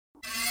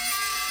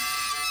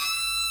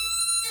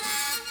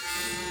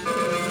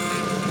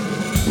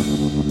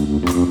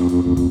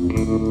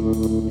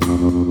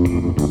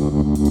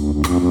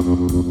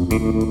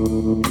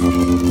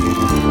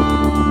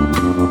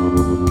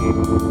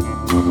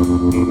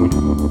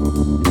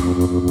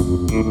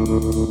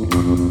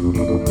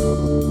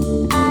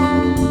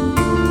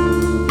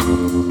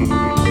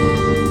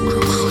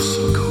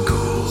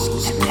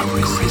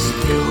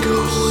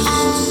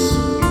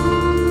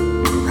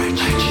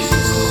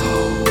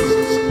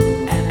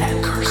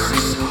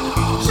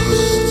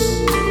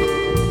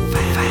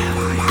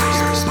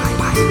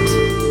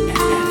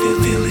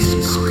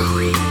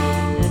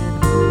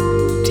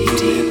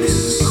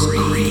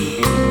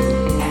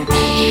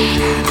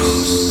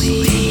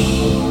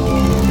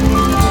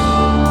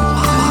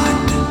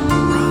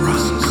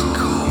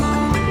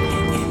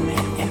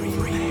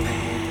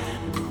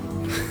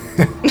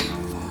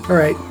All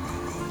right.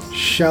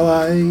 Shall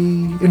I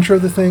intro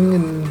the thing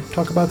and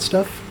talk about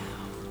stuff?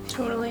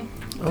 Totally.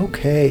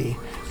 Okay.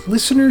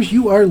 Listeners,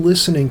 you are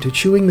listening to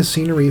Chewing the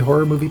Scenery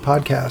Horror Movie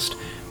Podcast.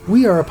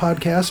 We are a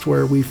podcast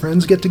where we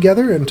friends get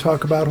together and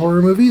talk about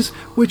horror movies,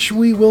 which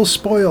we will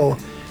spoil.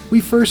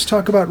 We first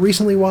talk about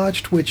recently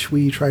watched, which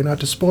we try not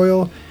to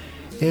spoil,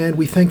 and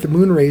we thank the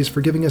Moonrays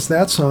for giving us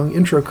that song,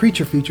 Intro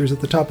Creature Features,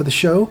 at the top of the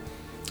show.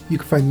 You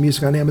can find the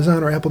music on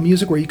Amazon or Apple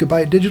Music, where you can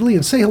buy it digitally,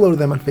 and say hello to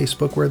them on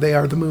Facebook, where they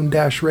are the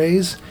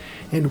Moon-Rays.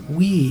 And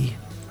we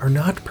are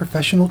not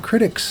professional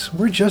critics.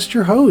 We're just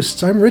your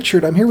hosts. I'm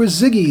Richard. I'm here with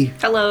Ziggy.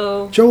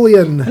 Hello.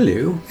 Jolien.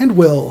 Hello. And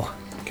Will.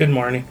 Good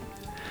morning.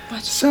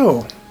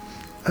 So,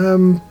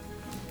 and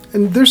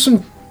there's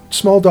some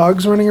small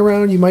dogs running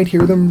around. You might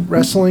hear them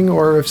wrestling,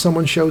 or if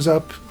someone shows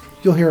up,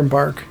 you'll hear them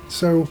bark.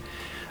 So,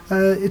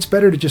 it's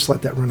better to just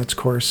let that run its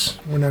course.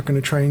 We're not going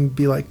to try and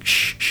be like,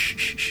 shh, shh,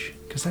 shh, shh,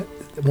 because that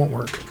won't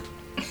work.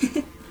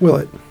 Will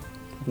it?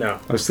 No.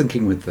 I was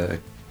thinking with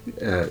it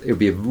would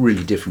be a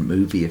really different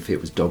movie if it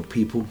was dog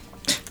people.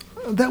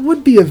 That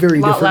would be a very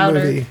different louder.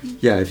 movie.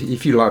 Yeah,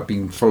 if you like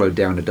being followed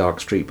down a dark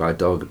street by a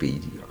dog, it'd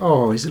be,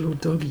 oh, he's a little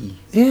doggy.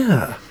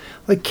 Yeah.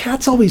 Like,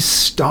 cats always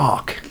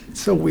stalk.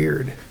 It's so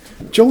weird.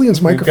 Jolien's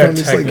We've microphone got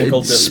is like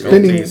technical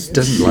spinning. difficulties.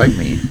 Doesn't like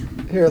me.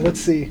 Here, let's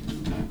see.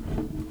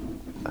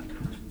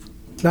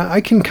 Now,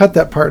 I can cut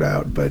that part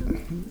out, but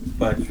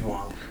But you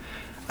won't.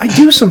 I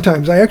do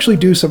sometimes. I actually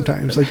do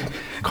sometimes. Like,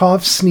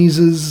 coughs,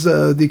 sneezes,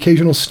 the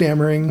occasional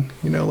stammering.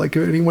 You know, like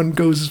anyone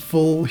goes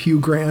full Hugh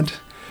Grant.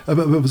 Just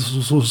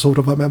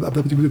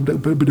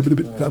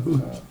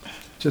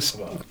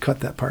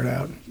cut that part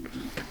out.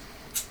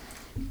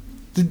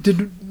 Did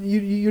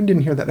you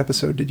didn't hear that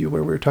episode, did you,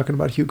 where we were talking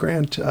about Hugh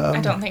Grant?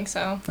 I don't think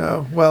so.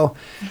 Oh, well.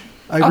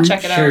 I'll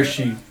check it out. Sure,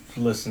 she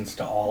listens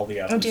to all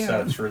the Oh, dear.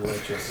 episodes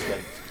religiously.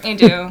 I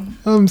do.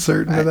 I'm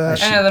certain of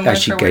that. I know them word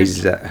As she for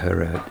gazes word. at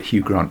her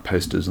Hugh Grant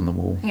posters on the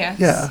wall. Yes.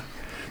 Yeah.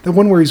 The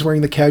one where he's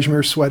wearing the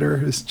cashmere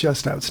sweater is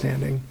just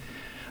outstanding.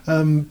 I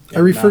And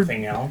referred...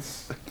 nothing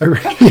else.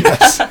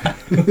 Yes.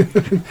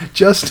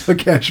 Just a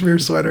cashmere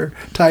sweater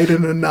tied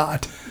in a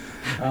knot.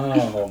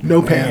 Oh,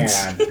 No man.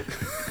 pants.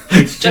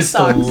 It's Just just a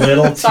socks.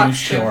 little too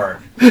Socks, too. short.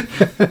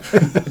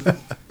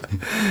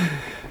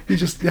 He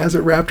just has it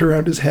wrapped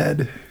around his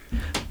head.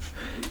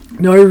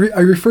 No, I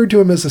referred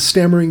to him as a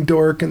stammering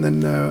dork, and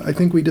then I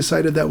think we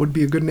decided that would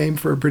be a good name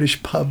for a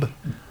British pub.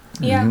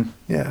 Yeah.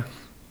 Yeah.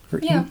 Or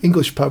Yeah.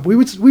 English pub. We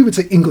would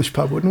say English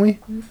pub, wouldn't we?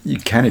 You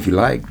can if you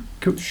like.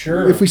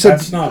 Sure. If we said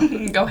that's not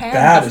Go ahead.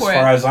 bad Go as for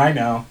far it. as I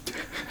know.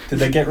 Did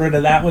they get rid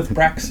of that with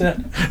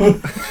Brexit?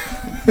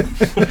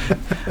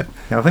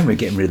 Now, I think we're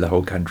getting rid of the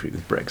whole country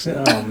with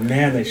Brexit. Oh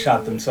man, they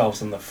shot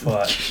themselves in the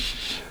foot.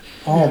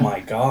 Oh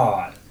my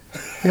god.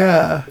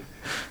 Yeah.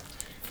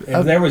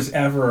 If there was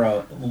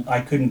ever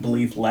I couldn't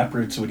believe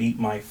leopards would eat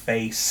my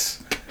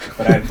face,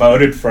 but I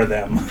voted for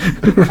them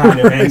kind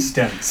of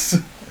instance.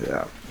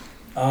 Yeah.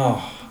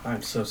 Oh,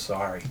 I'm so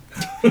sorry.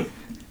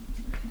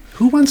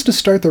 Who wants to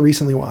start the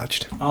recently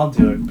watched? I'll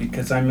do it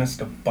because I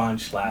missed a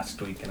bunch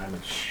last week and I'm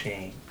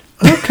ashamed.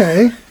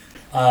 Okay.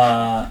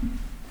 Uh,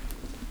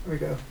 There we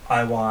go.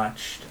 I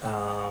watched,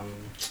 now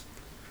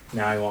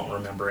I won't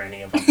remember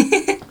any of them.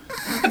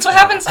 That's what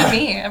happens to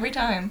me every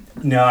time.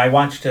 No, I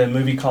watched a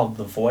movie called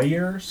The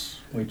Voyeurs,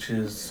 which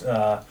is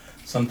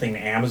something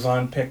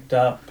Amazon picked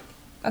up.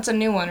 That's a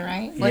new one,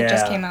 right? Like,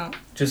 just came out.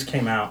 Just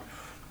came out.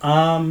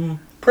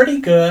 Pretty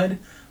good.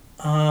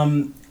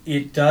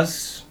 It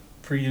does,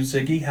 for you,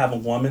 Ziggy, have a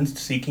woman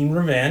seeking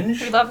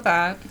revenge. We love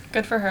that.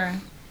 Good for her.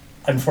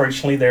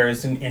 Unfortunately, there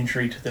is an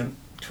injury to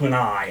an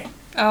eye.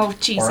 Oh,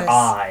 Jesus. Or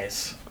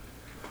eyes.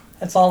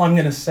 That's all I'm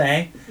going to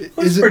say. It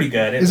was pretty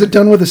good. Is it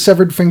done with a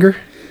severed finger?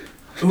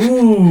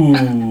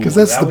 Ooh, 'Cause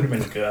that's that the- would have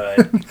been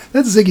good.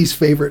 That's Ziggy's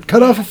favorite.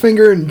 Cut off a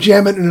finger and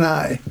jam it in an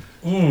eye.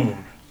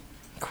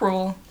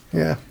 Cruel.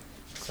 Yeah.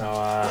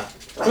 So,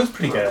 it was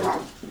pretty good.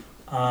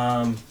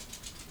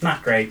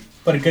 Not great,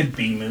 but a good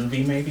B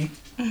movie, maybe.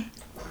 Then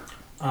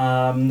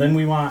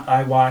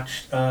I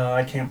watched,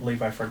 I can't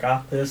believe I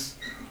forgot this,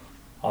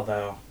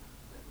 although,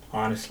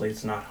 honestly,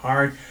 it's not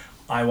hard.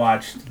 I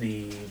watched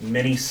the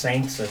Many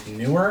Saints of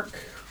Newark,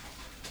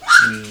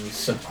 the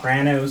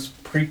Sopranos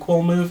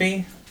prequel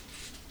movie.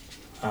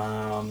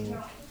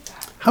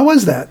 How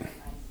was that?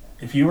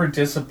 If you were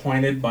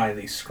disappointed by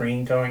the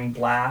screen going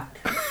black,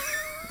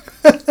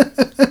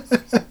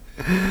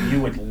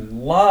 you would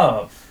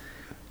love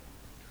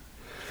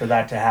for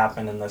that to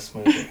happen in this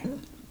movie.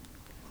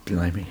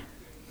 Blimey.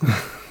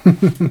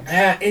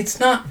 It's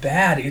not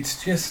bad.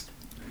 It's just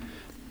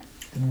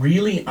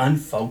really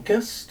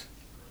unfocused.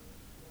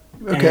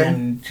 Okay.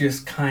 And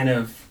just kind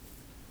of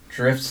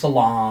drifts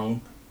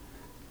along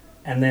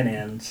and then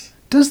ends.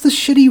 Does the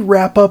shitty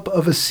wrap-up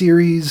of a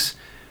series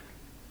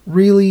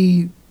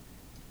really...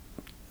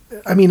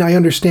 I mean, I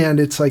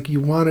understand it's like you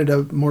wanted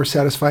a more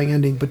satisfying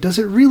ending, but does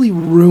it really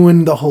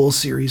ruin the whole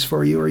series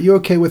for you? Are you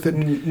okay with it?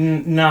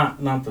 Not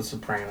The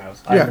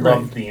Sopranos. Yeah, I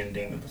love right. the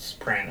ending of The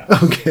Sopranos.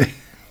 Okay.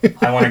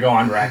 I want to go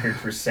on record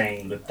for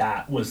saying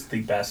that was the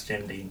best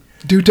ending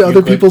Due to you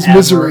other could people's ever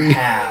misery.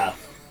 have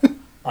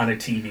on a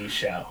TV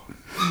show.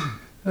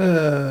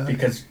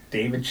 Because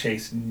David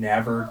Chase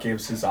never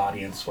gives his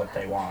audience what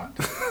they want.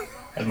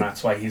 And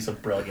that's why he's a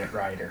brilliant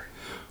writer.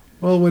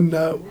 Well, when,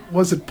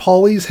 was it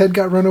Paulie's head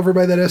got run over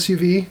by that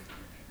SUV?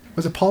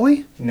 Was it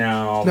Paulie?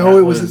 No, No, that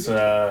it was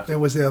was It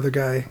was the other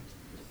guy.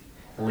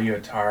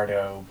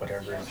 Leotardo,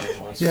 whatever his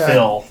name was. Yeah.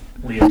 Phil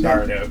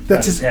Leotardo. That's Got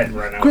his his head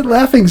run over. Quit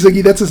laughing,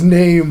 Ziggy. That's his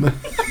name.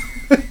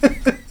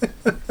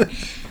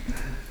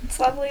 It's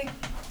lovely.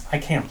 I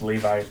can't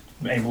believe I'm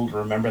able to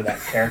remember that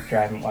character.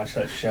 I haven't watched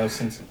that show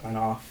since it went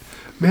off.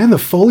 Man, the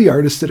Foley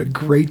artist did a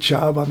great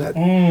job on that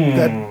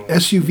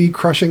SUV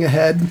crushing a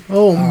head.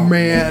 Oh,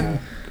 man.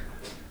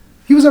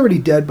 He was already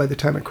dead by the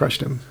time it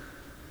crushed him,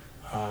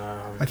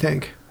 I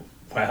think.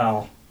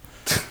 Well,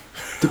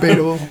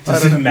 Debatable. I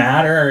does don't it know.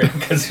 matter?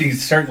 Because he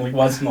certainly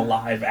wasn't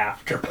alive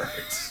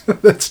afterwards.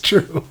 That's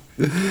true.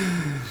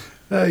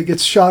 He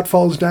gets shot,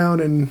 falls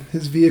down, and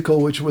his vehicle,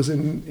 which was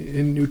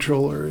in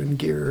neutral or in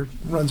gear,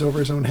 runs over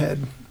his own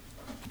head.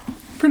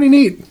 Pretty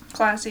neat.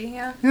 Classy,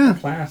 yeah. Yeah.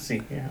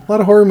 Classy, yeah. A lot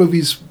of horror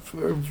movies,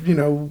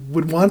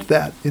 would want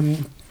that,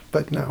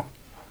 but no.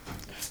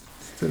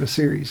 It's in a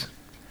series.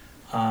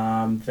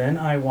 Then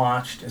I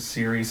watched a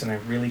series, and I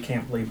really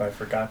can't believe I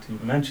forgot to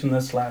mention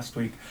this last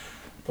week,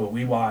 but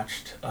we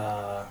watched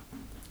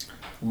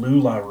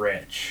Lula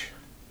Rich,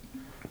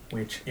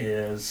 which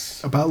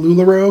is... About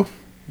LuLaRoe?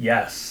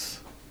 Yes.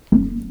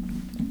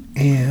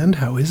 And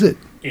how is it?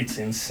 It's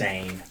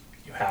insane.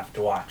 You have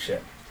to watch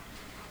it.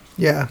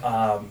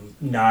 Yeah.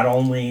 Not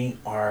only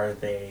are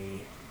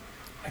they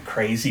a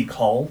crazy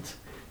cult,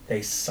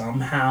 they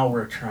somehow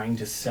were trying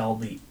to sell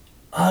the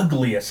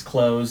ugliest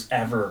clothes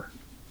ever.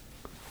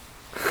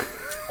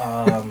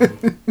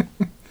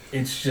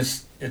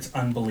 It's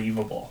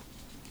unbelievable.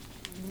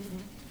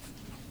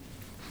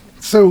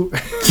 So,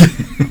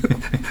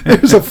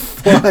 there's a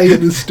fly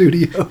in the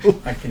studio.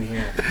 I can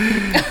hear.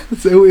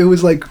 So it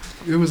was like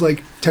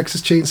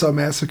Texas Chainsaw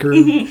Massacre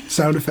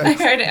sound I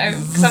effects. heard it. I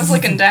was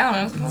looking down.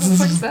 I was like, what the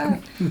fuck's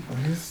that?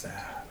 What is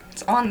that?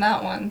 It's on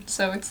that one,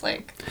 so it's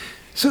like...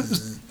 So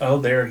Oh,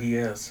 there he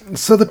is.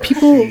 the Or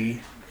people,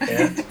 she,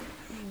 it.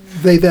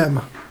 they,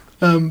 them.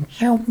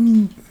 Help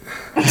me.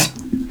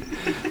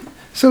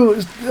 So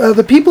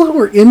the people who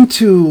are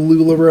into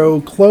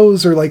LuLaRoe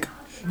clothes are like,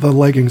 the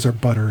leggings are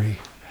buttery.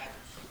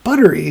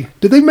 Buttery?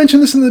 Did they mention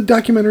this in the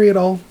documentary at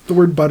all? The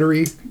word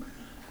buttery?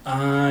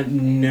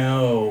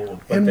 No,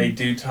 but And- they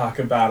do talk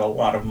about a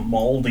lot of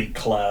moldy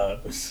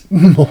clothes.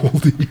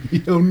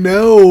 Moldy. Oh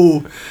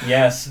no.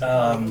 Yes,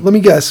 Let me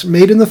guess.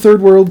 Made in the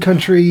third world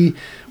country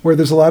where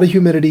there's a lot of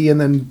humidity and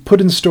then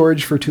put in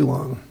storage for too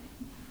long.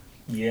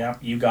 yeah,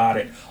 you got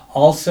it.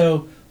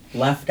 Also,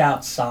 left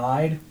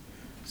outside,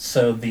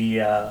 so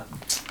the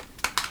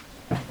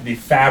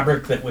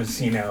fabric that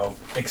was,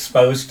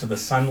 exposed to the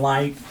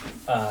sunlight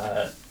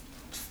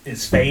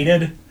is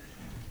faded,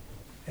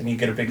 and you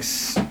get a big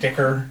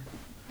sticker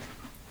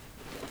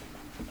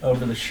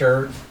over the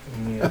shirt,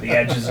 and the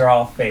edges are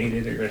all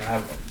faded or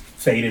have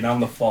faded on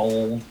the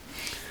fold.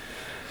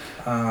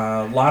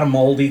 A lot of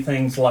moldy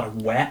things, a lot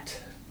of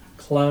wet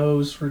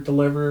clothes were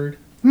delivered.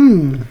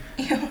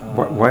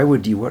 Why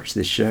would you watch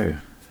this show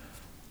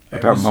It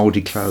about was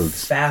mouldy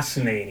clothes?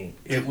 Fascinating.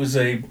 It was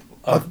a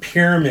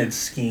pyramid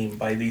scheme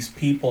by these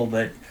people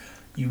that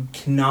you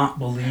cannot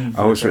believe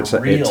Oh, that so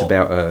they're real. it's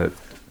about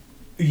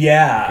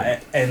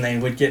Yeah, and they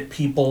would get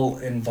people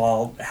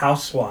involved,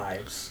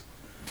 housewives,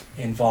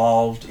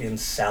 involved in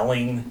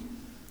selling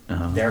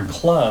their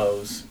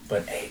clothes,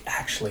 but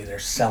actually they're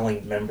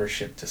selling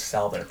membership to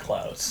sell their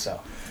clothes.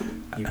 So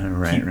you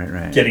keep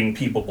right. getting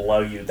people below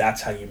you.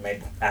 That's how you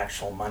make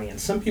actual money. And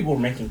some people were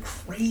making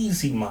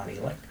crazy money,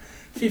 like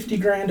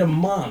 $50,000 a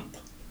month.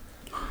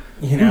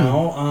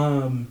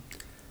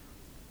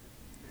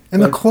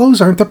 And the But- clothes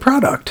aren't the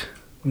product.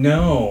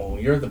 No,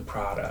 you're the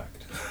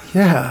product.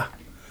 Yeah.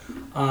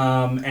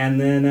 And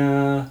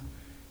then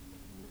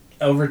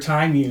over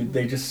time,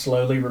 they just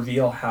slowly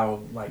reveal how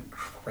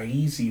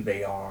crazy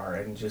they are,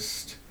 and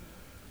just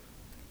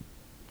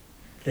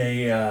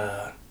they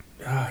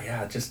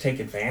just take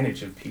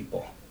advantage of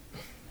people.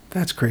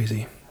 That's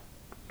crazy.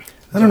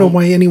 I don't know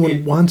why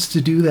anyone wants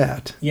to do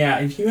that. Yeah,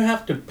 if you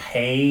have to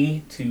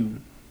pay to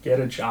get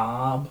a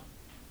job,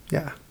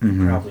 Yeah.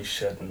 you probably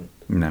shouldn't.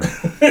 No,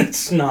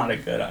 It's not a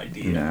good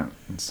idea. no.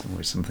 There's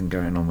always something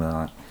going on with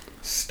that.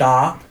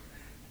 Stop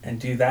and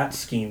do that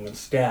scheme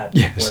instead,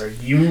 Yes. where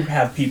you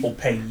have people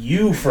pay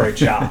you for a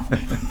job.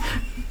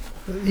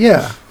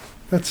 Yeah,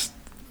 that's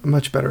a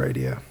much better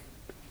idea.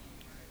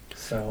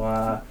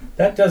 So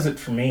that does it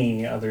for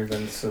me, other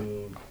than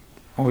some...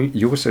 Oh,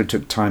 you also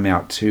took time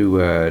out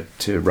to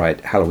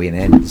write Halloween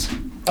Ends.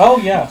 Oh,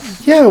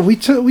 yes. Yeah, we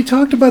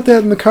talked about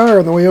that in the car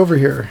on the way over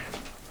here.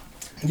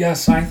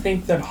 Yes, I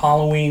think that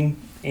Halloween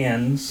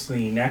Ends,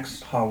 the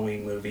next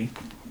Halloween movie,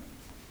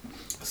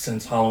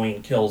 since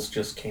Halloween Kills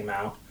just came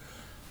out.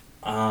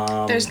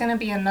 There's gonna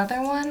be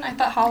another one? I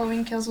thought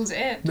Halloween Kills was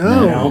it.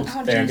 No.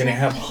 Oh, They're geez. going to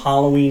have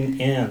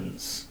Halloween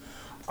Ends.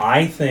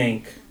 I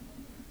think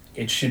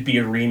it should be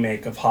a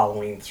remake of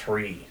Halloween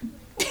 3.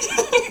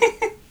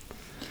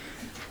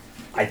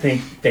 I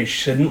think they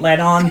shouldn't let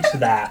on to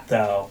that,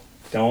 though.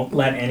 Don't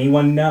let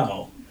anyone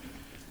know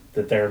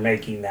that they're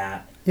making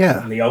that.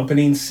 Yeah. In the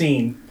opening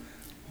scene,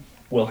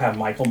 we'll have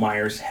Michael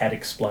Myers' head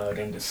explode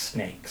into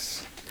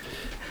snakes.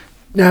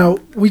 Now,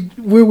 we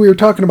were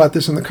talking about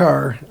this in the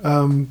car.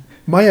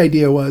 My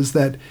idea was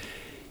that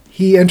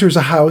he enters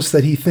a house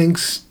that he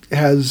thinks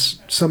has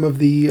some of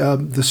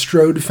the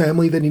Strode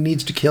family that he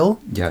needs to kill.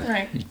 Yeah,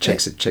 Right. he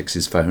checks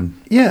his phone.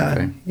 Yeah,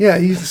 Okay. yeah.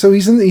 He's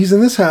in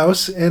this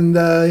house and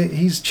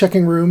he's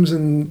checking rooms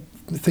and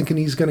thinking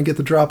he's going to get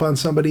the drop on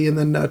somebody, and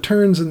then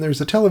turns and there's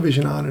a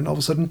television on, and all of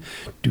a sudden,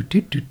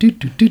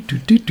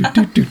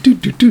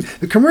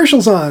 the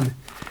commercial's on.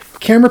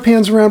 Camera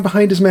pans around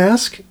behind his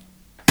mask,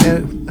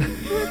 and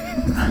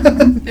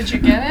Did you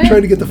get it?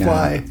 trying to get the Yeah.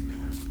 fly.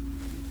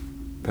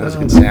 That was a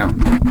good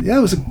sound.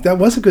 Yeah, that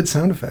was a good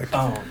sound effect.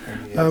 Oh, there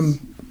he is.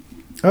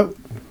 Oh,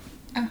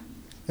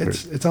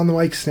 it's on the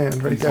mic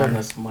stand right It's on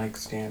there. this mic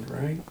stand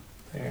right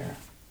there.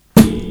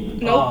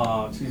 Nope.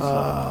 Oh, too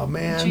slow. Oh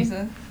man.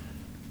 Jesus.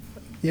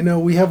 You know,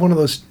 we have one of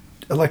those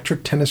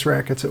electric tennis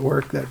rackets at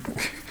work that...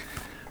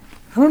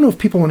 I don't know if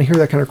people want to hear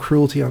that kind of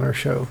cruelty on our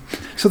show.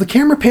 So the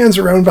camera pans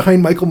around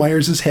behind Michael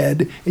Myers'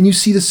 head, and you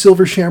see the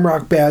silver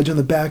shamrock badge on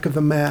the back of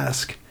the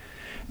mask.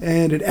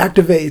 And it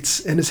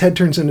activates, and his head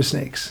turns into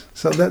snakes.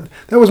 So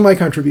that was my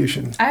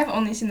contribution. I've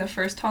only seen the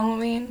first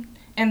Halloween,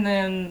 and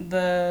then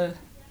the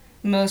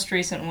most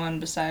recent one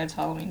besides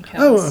Halloween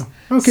Kills.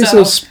 Oh, okay,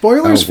 so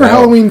spoilers Oh, for wow.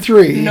 Halloween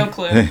 3. No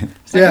clue.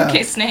 It's like, Yeah.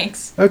 okay,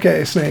 snakes.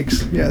 Okay,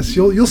 snakes. Yes,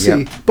 you'll see.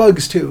 Yep.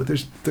 Bugs, too.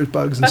 There's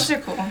bugs. And Bugs are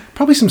cool.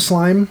 probably some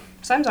slime.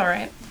 Slime's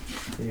alright.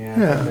 Yeah,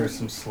 Yeah. there's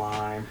some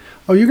slime.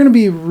 Oh, you're going to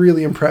be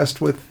really impressed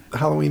with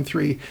Halloween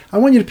 3. I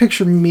want you to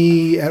picture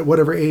me at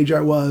whatever age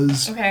I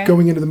was Okay.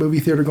 going into the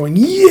movie theater going,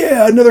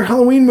 yeah, another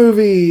Halloween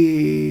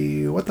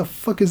movie. What the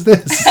fuck is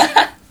this?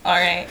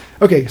 Alright.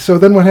 Okay, so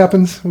then what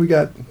happens? We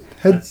got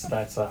head.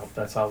 That's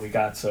all we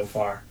got so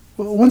far.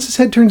 Well, once his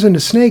head turns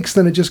into snakes,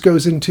 then it just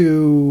goes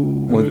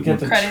into... Well, We get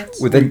the Credits.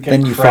 Well, we then, get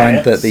then you find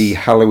that credits. the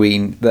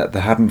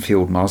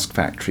Haddonfield Mask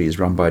Factory is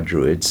run by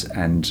druids,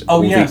 and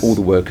Oh, yes. all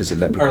the workers are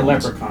leprechauns. Or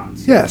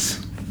leprechauns. Yes,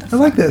 I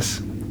like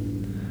this.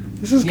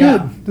 This is Yeah.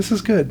 good. This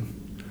is good.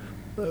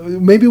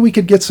 Maybe we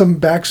could get some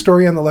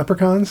backstory on the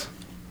leprechauns.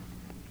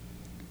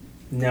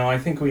 No, I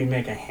think we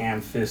make a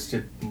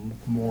ham-fisted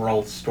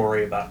moral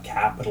story about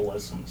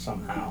capitalism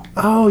somehow.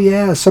 Oh,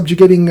 yeah,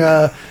 subjugating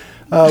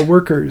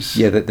workers.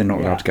 Yeah, that they're not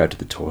Yeah. allowed to go to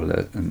the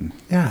toilet, and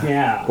Yeah.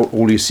 Yeah.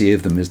 all you see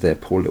of them is their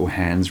poor little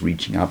hands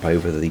reaching up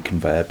over the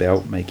conveyor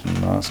belt making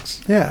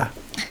masks. Yeah.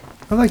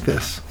 I like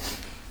this.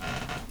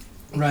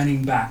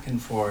 Running back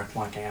and forth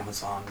like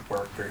Amazon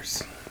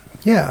workers.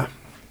 Yeah.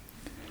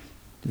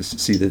 Just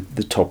see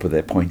the top of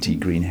their pointy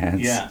green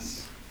hands.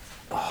 Yes.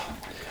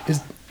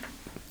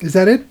 Is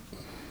that it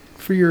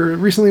for your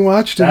recently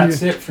watched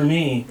That's it for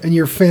me. and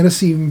your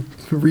fantasy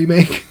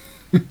remake?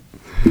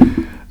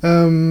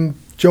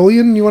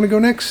 Jolien, you want to go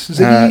next?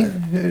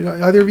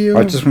 Ziggy, either of you?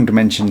 I just wanted to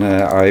mention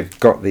I've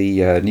got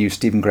the new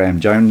Stephen Graham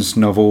Jones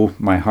novel,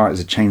 My Heart is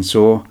a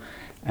Chainsaw.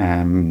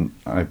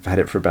 I've had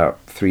it for about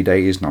 3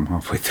 days and I'm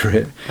halfway through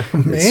it.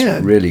 Man.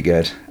 It's really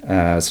good.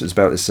 So it's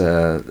about this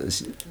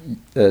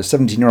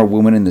 17-year-old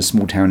woman in this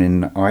small town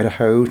in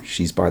Idaho.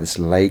 She's by this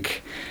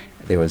lake.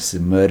 There was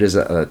some murders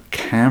at a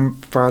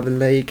camp by the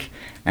lake,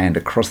 and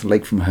across the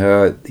lake from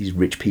her, these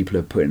rich people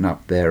are putting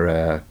up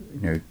their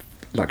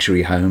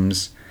luxury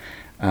homes.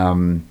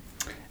 And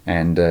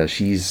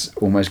she's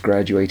almost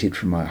graduated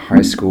from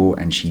high school,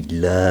 and she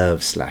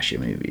loves slasher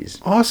movies.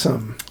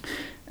 Awesome.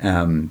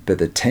 But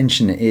the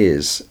tension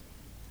is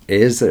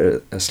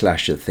there a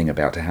slasher thing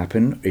about to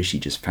happen? Is she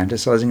just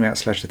fantasizing about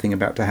slasher thing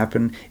about to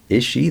happen?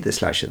 Is she the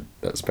slasher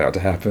that's about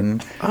to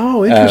happen?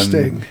 Oh,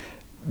 interesting.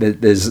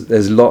 There's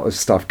a lot of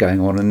stuff going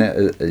on in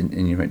it,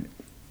 and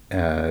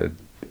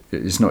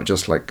it's not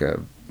just like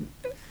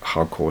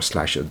hardcore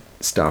slasher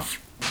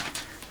stuff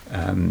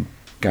going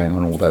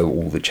on. Although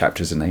all the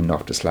chapters are named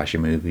after slasher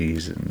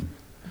movies, and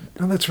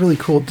Oh, that's really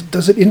cool.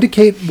 Does it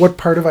indicate what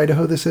part of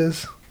Idaho this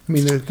is? I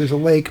mean, there's a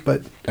lake,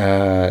 but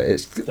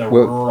it's The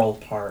well, rural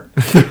part.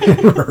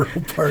 rural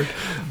part,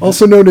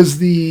 also known as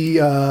the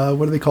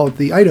what do they call it?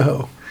 The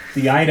Idaho.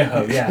 The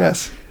Idaho, yeah.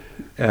 Yes.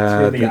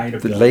 where the the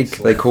Idaho lake Goats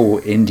they live. call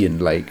Indian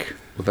Lake,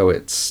 although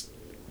it's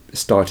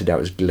started out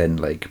as Glen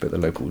Lake, but the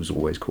locals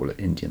always call it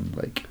Indian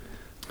Lake.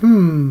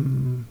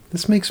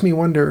 This makes me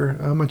wonder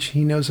how much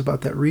he knows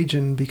about that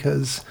region,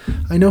 because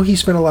I know he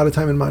spent a lot of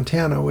time in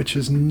Montana, which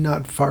is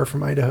not far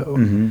from Idaho.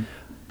 Mm-hmm.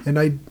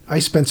 And I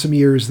spent some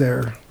years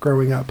there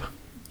growing up.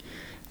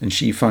 And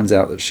she finds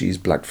out that she's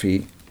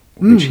Blackfeet,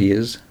 which he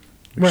is.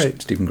 Which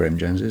Right. Stephen Graham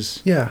Jones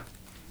is. Yeah.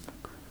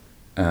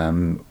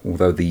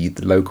 Although the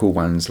local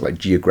ones, like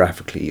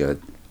geographically, are,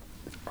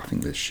 I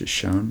think they're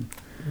shown.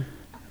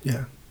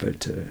 Yeah.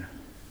 But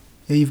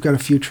Yeah, you've got a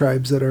few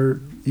tribes that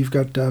are... You've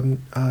got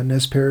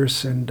Nez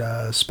Perce and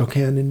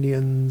Spokane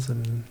Indians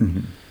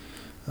and...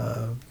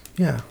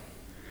 yeah,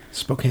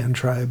 Spokane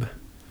tribe.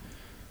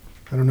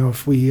 I don't know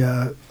if we...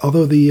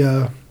 although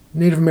the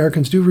Native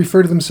Americans do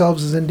refer to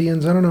themselves as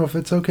Indians, I don't know if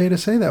it's okay to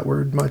say that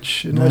word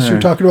much, unless No. you're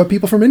talking about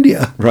people from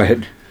India.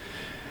 right.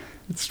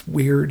 It's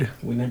weird.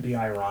 Wouldn't it be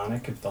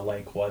ironic if the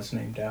lake was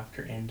named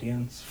after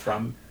Indians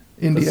from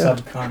India. the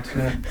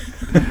subcontinent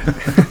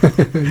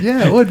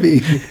Yeah, it would be.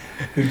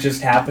 who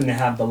just happen to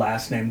have the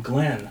last name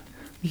Glenn?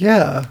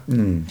 Yeah,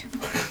 Mm.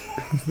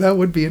 that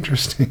would be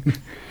interesting.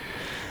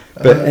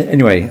 But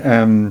anyway,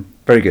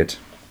 very good.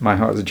 My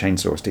Heart is a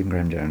Chainsaw, Stephen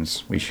Graham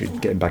Jones. We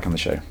should get him back on the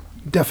show.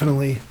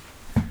 Definitely.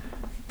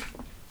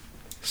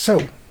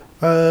 So,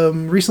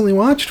 recently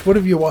watched? What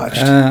have you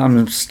watched?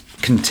 I'm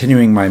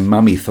continuing my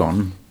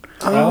mummy-thon.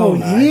 Oh,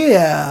 nice.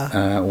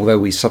 yeah. Although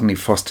we suddenly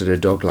fostered a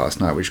dog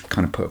last night, which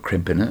kind of put a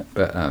crimp in it.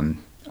 But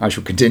I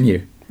shall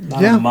continue.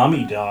 Not Yeah. a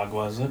mummy dog,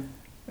 was it?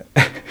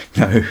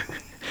 No.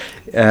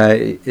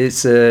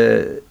 It's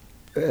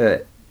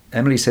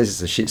Emily says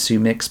it's a Shih Tzu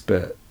mix,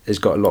 but it's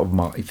got a lot of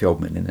Marty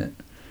Feldman in it.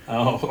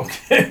 Oh,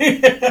 okay.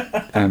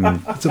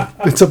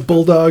 It's a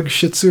bulldog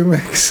Shih Tzu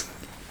mix.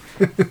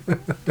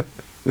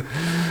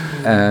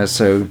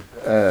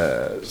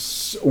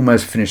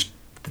 Almost finished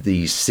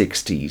the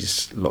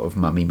 60s, a lot of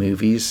mummy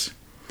movies.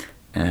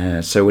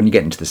 So when you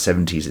get into the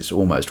 70s, it's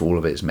almost all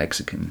of it is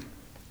Mexican.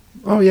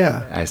 Oh,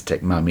 yeah.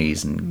 Aztec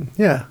mummies and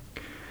Yeah.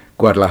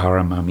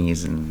 Guadalajara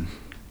mummies and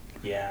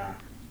Yeah.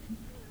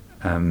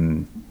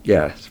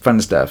 yeah, it's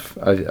fun stuff.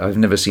 I've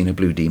never seen a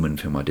Blue Demon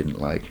film I didn't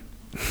like.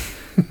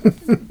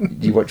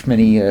 Do you watch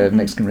many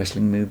Mexican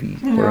wrestling movies,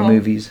 horror No,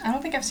 movies? I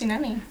don't think I've seen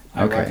any.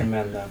 I Okay.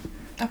 recommend them.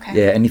 Okay.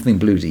 Yeah, anything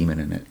Blue Demon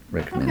in it,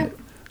 recommend Okay.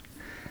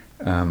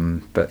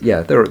 it. But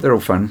yeah, they're all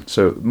fun.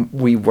 So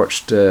we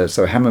watched.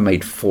 So Hammer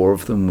made 4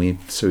 of them. We've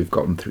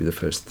gotten through the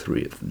first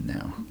 3 of them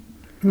now.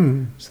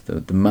 So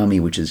the Mummy,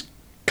 which is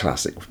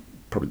classic,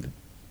 probably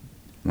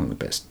one of the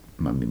best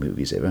mummy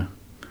movies ever.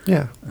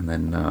 Yeah. And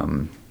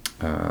then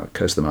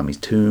Curse of the Mummy's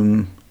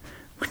Tomb,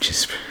 which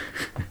is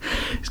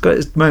it's got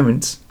its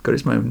moments.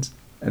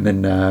 And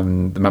then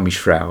the Mummy's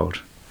Shroud.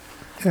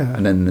 Yeah.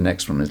 And then the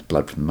next one is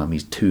Blood from the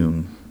Mummy's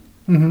Tomb.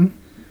 Mm-hmm.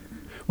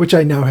 Which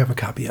I now have a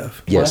copy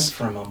of. Yes.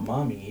 Blood from a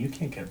mummy. You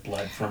can't get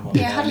blood from a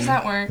Yeah, mummy. how does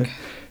that work?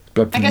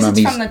 Blood I from guess the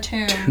it's Mummy's from the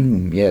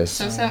tomb. Yes.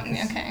 So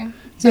okay.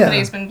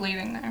 Somebody's been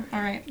bleeding there. All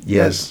right.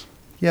 Yes.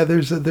 Yeah,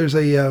 there's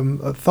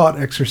a thought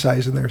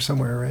exercise in there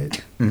somewhere,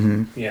 right?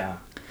 Mm-hmm. Yeah.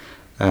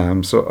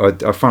 So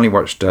I finally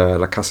watched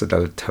La Casa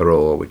del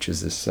Terror, which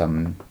is this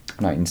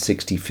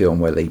 1960 film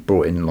where they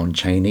brought in Lon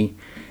Chaney.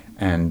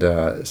 And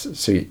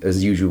so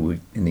as usual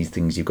in these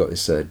things, you've got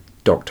this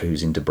doctor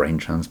who's into brain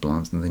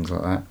transplants and things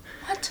like that.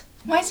 What?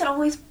 Why is it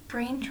always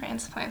brain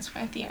transplants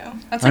with you?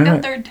 That's I like don't a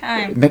know. third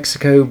time.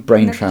 Mexico,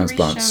 brain The 3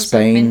 transplants. shows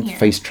I've been Spain, here.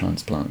 face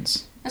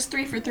transplants. That's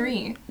 3 for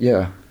 3.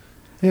 Yeah.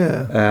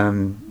 Yeah.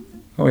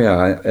 Oh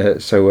yeah.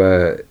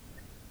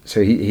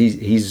 So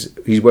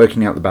he's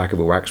working out the back of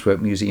a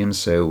waxwork museum.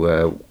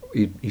 So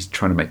he's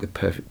trying to make the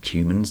perfect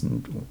humans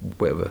and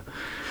whatever,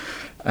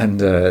 and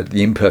the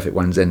imperfect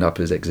ones end up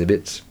as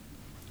exhibits.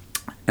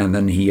 And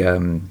then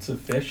It's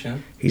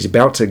efficient. he's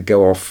about to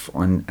go off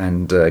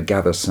and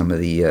gather some of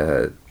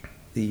the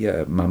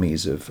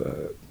mummies of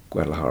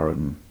Guadalajara,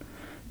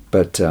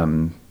 but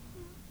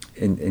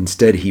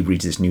instead he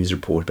reads this news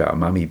report about a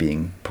mummy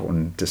being put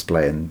on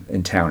display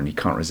in town, and he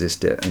can't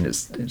resist it. And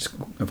it's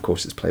of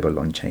course it's played by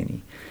Lon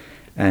Chaney,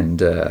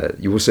 and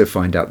you also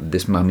find out that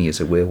this mummy is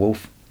a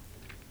werewolf,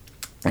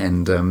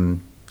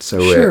 and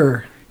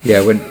Sure.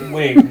 yeah, when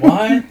Wait,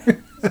 what?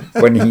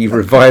 when he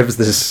revives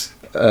this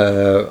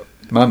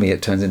mummy,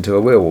 it turns into a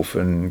werewolf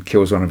and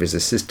kills one of his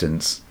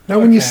assistants. Now,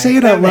 when you Okay, say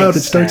it that out loud, it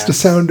makes starts to sense.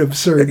 sound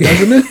absurd,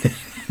 doesn't it?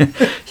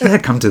 Yeah,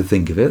 come to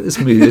think of it, this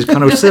movie is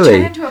kind of Does it turn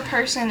silly. into a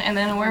person and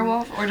then a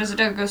werewolf, or does it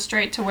go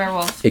straight to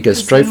werewolf? It goes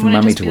 'Cause straight then from would it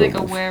mummy just to be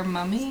werewolf. like a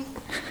were-mummy?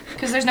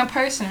 Because there's no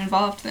person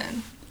involved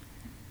then.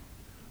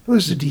 Well,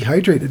 there's a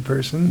dehydrated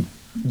person.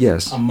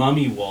 Yes. A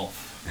mummy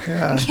wolf.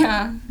 Yeah.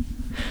 Yeah.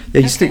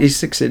 Yeah, Okay. he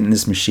sticks it in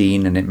this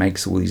machine and it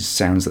makes all these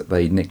sounds that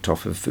they nicked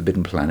off of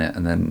Forbidden Planet,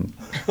 and then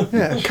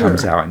Yeah, it sure.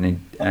 comes out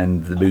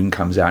and the moon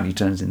comes out and he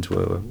turns into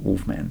a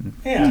wolfman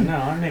Yeah, no,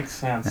 that makes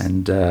sense.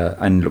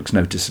 and looks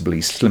noticeably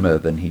slimmer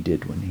than he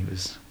did when he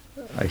was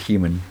a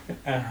human.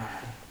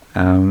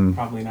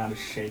 Probably not as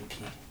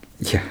shaky.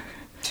 Yeah,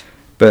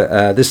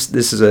 but this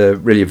is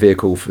really a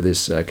vehicle for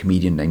this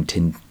comedian named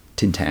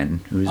Tintin.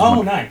 Who's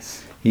Oh,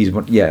 nice. He's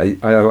one. Yeah,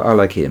 I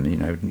like him. You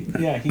know.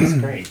 Yeah, he's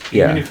great.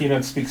 Yeah. Even if you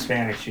don't speak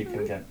Spanish, you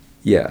can get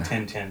Yeah.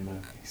 Tintin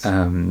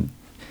movies.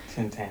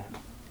 Tintin.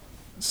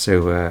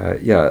 So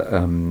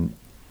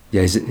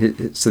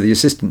so the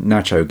assistant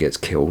Nacho gets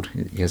killed.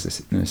 He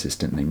has an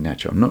assistant named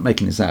Nacho. I'm not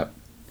making this up.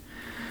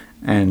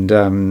 And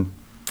and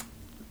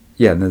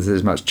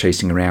there's much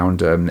chasing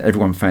around.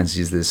 Everyone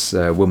fancies this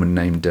woman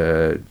named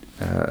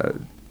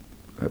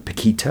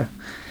Paquita,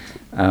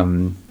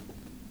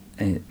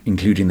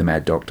 including the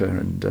Mad Doctor,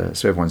 and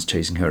so everyone's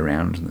chasing her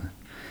around.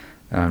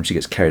 And, she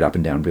gets carried up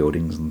and down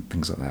buildings and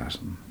things like that.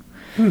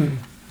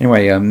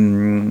 Anyway,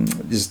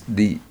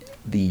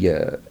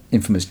 the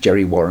infamous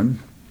Jerry Warren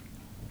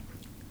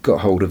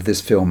got hold of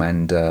this film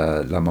and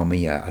La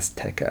Momia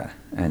Azteca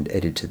and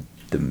edited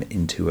them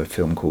into a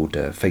film called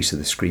Face of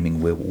the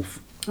Screaming Werewolf.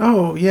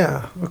 Oh,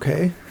 yeah.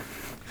 Okay.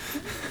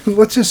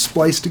 Let's just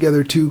splice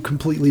together two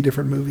completely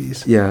different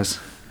movies. Yes.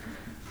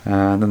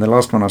 And then the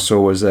last one I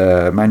saw was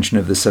Mansion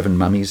of the Seven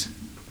Mummies.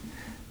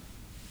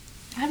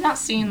 I've not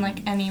seen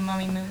like any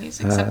mummy movies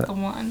except the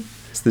one.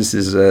 So this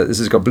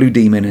has got Blue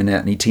Demon in it,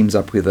 and he teams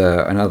up with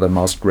another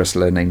masked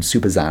wrestler named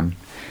Superzan.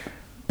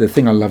 The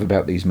thing I love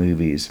about these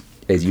movies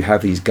is you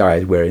have these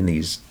guys wearing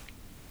these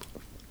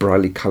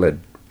brightly coloured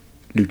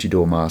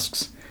luchador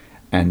masks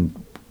and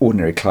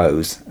ordinary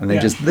clothes, and they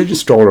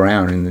just stroll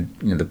around,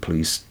 and the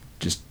police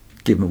just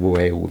give them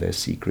away all their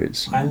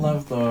secrets. I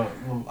love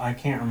I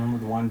can't remember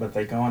the one, but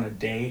they go on a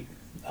date.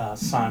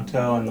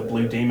 Santo and the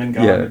Blue Demon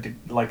go on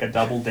like a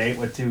double date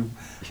with two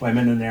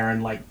women, and they're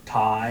in like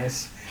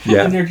ties.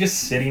 Yeah. And they're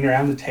just sitting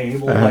around the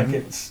table like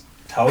it's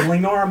totally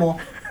normal.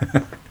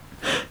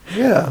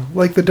 Yeah,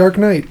 like The Dark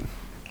Knight.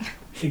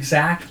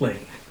 Exactly.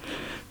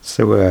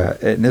 So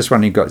in this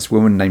one, you've got this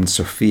woman named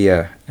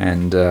Sophia,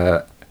 and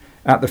at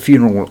the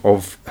funeral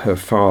of her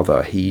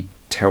father, he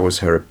tells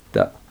her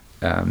that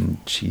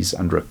she's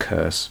under a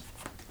curse,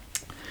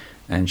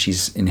 and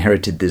she's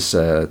inherited this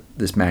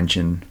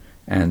mansion,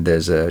 and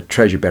there's a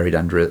treasure buried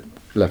under it,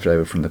 left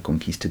over from the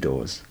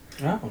conquistadors.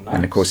 Oh, nice.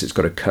 And of course, it's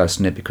got a curse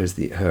in it because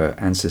her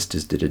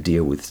ancestors did a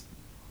deal with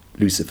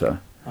Lucifer.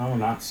 Oh,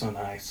 not so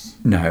nice.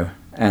 No,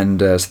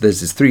 and so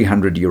there's this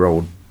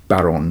 300-year-old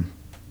baron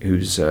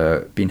who's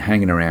been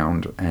hanging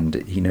around, and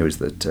he knows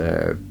that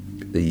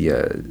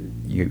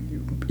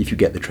if you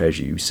get the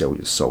treasure, you sell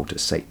your soul to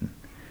Satan,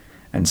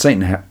 and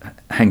Satan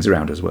hangs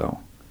around as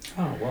well.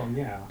 Oh well,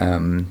 yeah.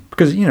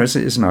 Because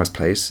it's a nice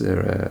place.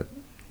 They're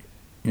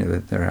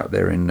out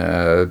there in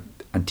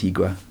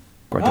Antigua,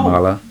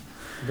 Guatemala. Oh,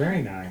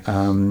 very nice.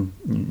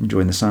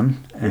 Enjoying the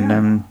sun,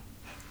 and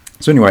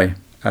so anyway.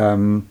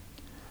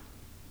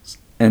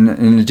 And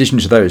in addition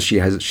to those, she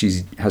has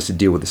to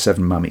deal with the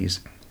 7 mummies,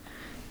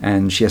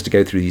 and she has to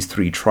go through these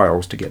 3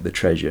 trials to get the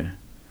treasure.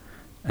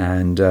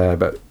 And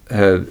but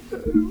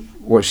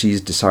what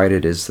she's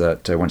decided is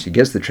that once she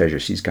gets the treasure,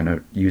 she's going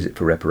to use it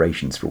for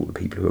reparations for all the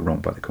people who were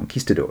wronged by the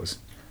conquistadors,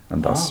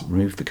 and thus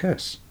remove the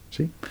curse.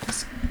 See,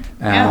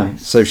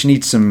 so she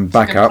needs some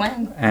backup,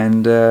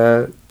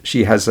 and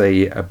she has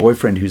a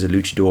boyfriend who's a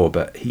luchador,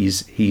 but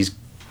he's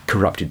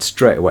corrupted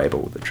straight away by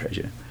all the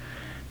treasure,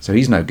 so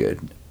he's no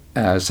good.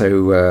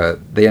 So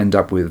they end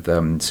up with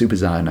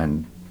Superzan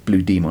and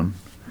Blue Demon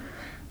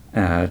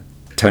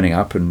turning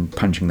up and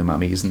punching the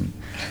mummies, and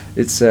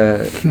it's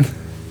there's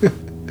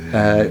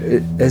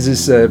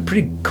this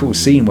pretty cool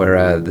scene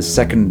where the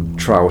second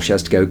trial she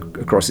has to go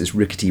across this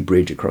rickety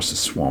bridge across the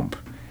swamp,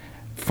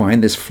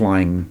 find this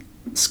flying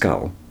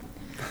skull,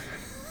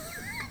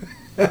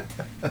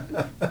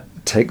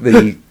 take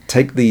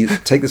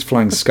this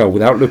flying skull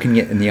without looking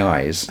it in the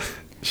eyes,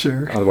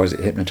 sure, otherwise it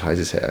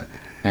hypnotizes her,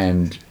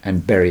 and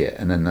bury it,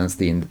 and then that's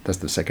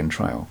the second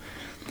trial.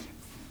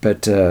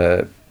 But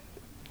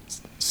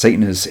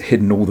Satan has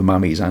hidden all the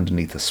mummies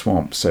underneath the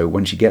swamp, so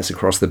when she gets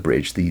across the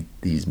bridge,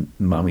 these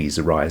mummies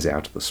arise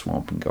out of the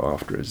swamp and go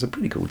after her. It's a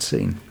pretty cool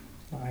scene.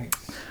 Nice.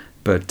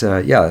 But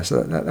so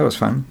that was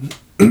fun.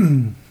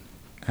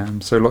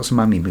 So lots of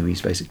mummy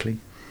movies, basically.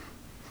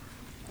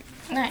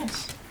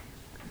 Nice.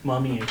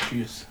 Mummy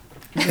issues.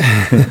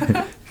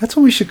 That's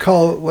what we should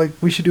call,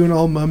 we should do an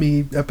all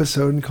mummy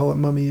episode and call it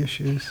Mummy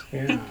Issues.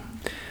 Yeah.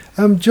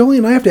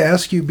 Jolene, I have to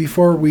ask you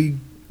before we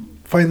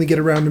finally get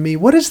around to me,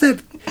 what is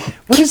that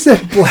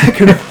black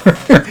and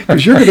white,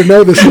 because you're going to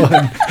know this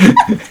one.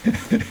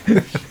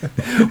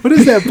 What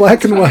is that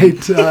black and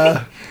white,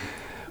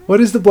 what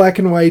is the black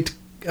and white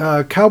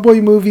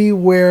cowboy movie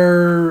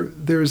where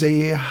there's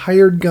a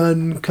hired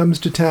gun comes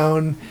to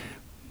town,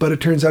 but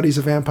it turns out he's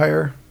a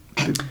vampire?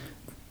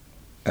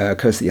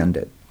 Curse of the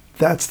Undead.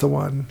 That's the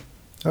one.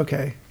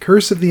 Okay.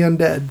 Curse of the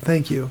Undead.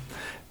 Thank you.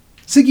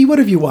 Ziggy, what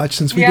have you watched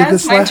since we did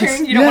this last? Yeah, it's my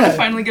turn. You don't want to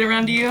finally get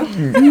around to you?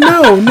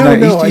 No.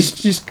 He's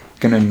just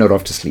going to nod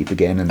off to sleep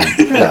again and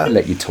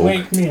let you talk.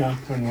 Wake me up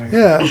when we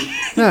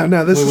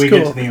this is cool. We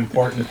get to the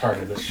important part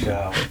of the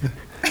show.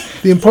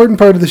 The important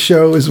part of the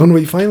show is when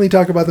we finally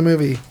talk about the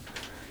movie.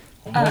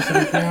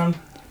 Almost down?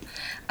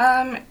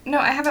 No,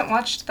 I haven't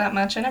watched that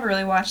much. I never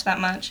really watched that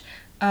much.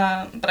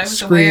 But I was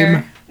Scream.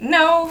 aware.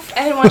 No,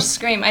 I didn't watch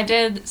Scream. I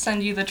did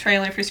send you the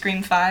trailer for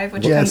Scream 5,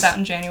 which comes out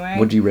in January.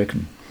 What do you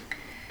reckon?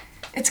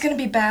 It's going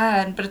to be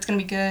bad, but it's going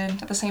to be good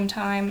at the same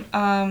time.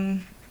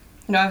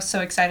 No, I was so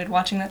excited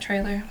watching that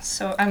trailer.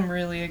 So I'm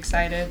really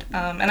excited.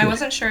 And I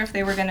wasn't sure if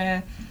they were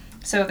gonna.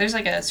 So there's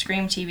like a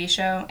Scream TV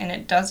show, and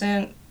it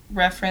doesn't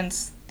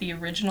reference the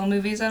original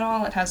movies at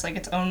all. It has like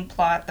its own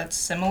plot that's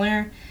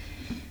similar,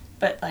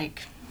 but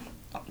like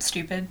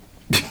stupid.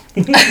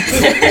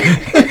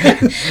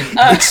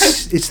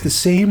 It's the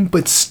same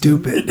but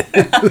stupid.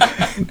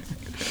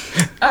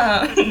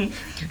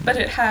 But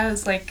it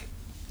has like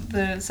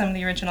some of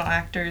the original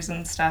actors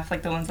and stuff,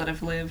 like the ones that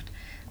have lived.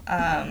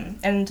 And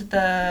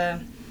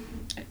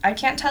I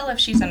can't tell if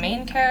she's a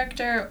main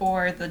character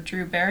or the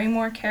Drew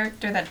Barrymore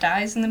character that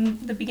dies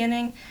in the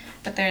beginning,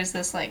 but there's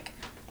this like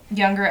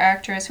younger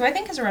actress who I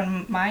think is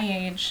around my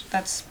age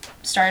that's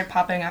started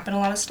popping up in a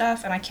lot of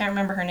stuff, and I can't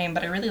remember her name,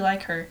 but I really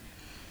like her.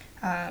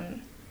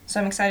 So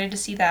I'm excited to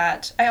see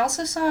that. I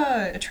also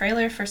saw a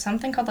trailer for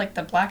something called like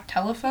the Black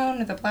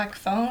Telephone or the Black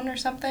Phone or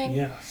something.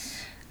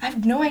 Yes. I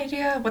have no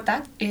idea what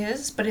that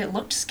is, but it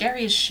looked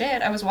scary as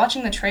shit. I was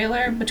watching the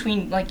trailer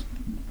between like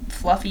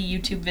fluffy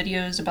YouTube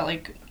videos about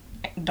like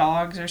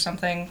dogs or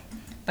something,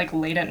 like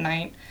late at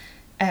night,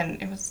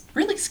 and it was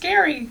really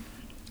scary.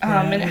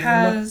 And it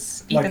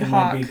has Ethan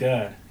Hawke. Like it might be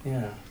good.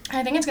 Yeah.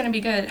 I think it's gonna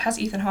be good. It has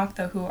Ethan Hawke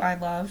though, who I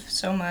love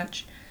so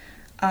much.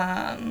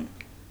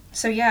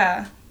 So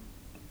yeah,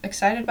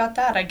 excited about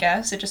that. I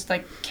guess it just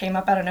like came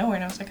up out of nowhere,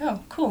 and I was like,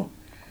 oh, cool.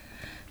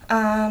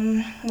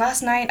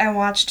 Last night I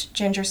watched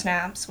Ginger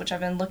Snaps, which I've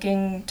been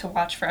looking to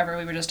watch forever.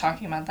 We were just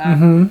talking about that.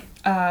 Mm-hmm.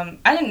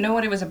 I didn't know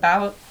what it was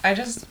about. I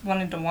just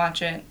wanted to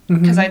watch it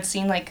because I'd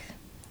seen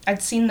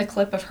the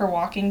clip of her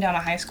walking down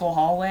a high school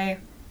hallway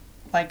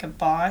like a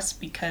boss,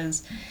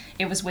 because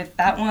it was with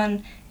that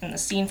one and the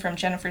scene from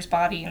Jennifer's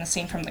Body and the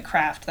scene from The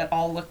Craft that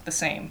all looked the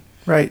same.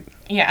 Right.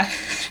 Yeah.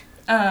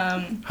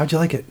 How'd you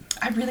like it?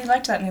 I really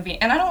liked that movie,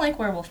 and I don't like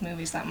werewolf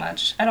movies that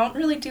much. I don't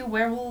really do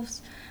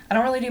werewolves. I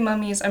don't really do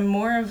mummies. I'm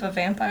more of a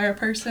vampire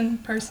person,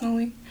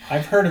 personally.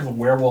 I've heard of a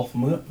werewolf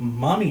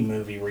mummy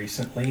movie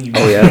recently.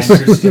 Oh, yes.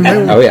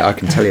 Oh, yeah, I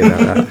can tell you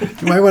about that.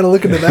 You might want to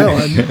look into that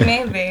one.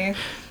 Maybe.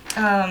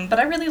 But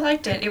I really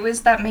liked it. It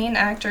was that main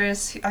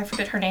actress, I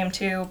forget her name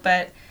too,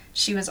 but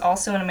she was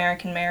also in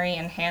American Mary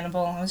and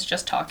Hannibal. I was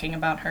just talking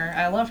about her.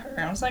 I love her.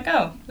 I was like,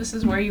 oh, this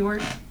is where you were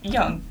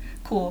young.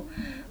 Cool.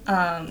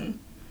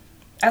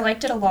 I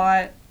liked it a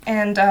lot.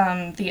 And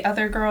the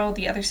other girl,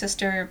 the other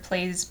sister,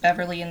 plays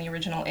Beverly in the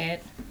original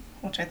It,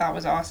 which I thought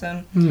was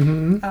awesome.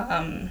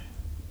 Mm-hmm.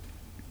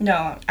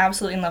 No,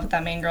 absolutely in love with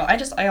that main girl.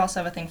 I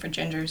also have a thing for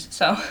gingers,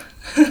 so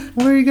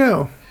Well, there you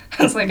go.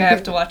 I was like, I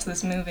have to watch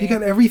this movie. You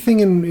got everything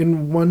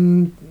in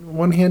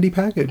one handy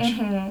package.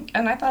 Mm-hmm.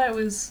 And I thought it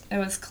was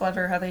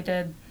clever how they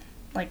did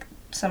like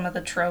some of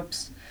the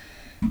tropes.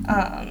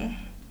 I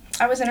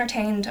was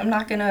entertained. I'm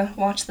not gonna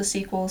watch the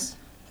sequels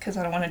because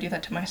I don't want to do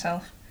that to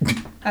myself.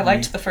 I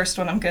liked the first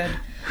one. I'm good.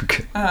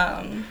 Okay.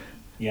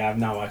 Yeah, I've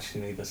not watched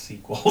any of the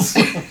sequels.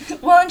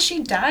 Well, and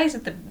she dies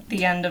at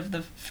the end of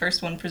the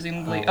first one,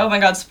 presumably. Oh my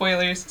god,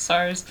 spoilers.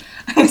 SARS.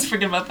 I always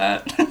forget about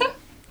that.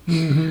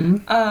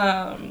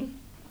 Mm-hmm.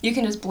 You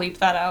can just bleep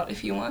that out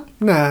if you want.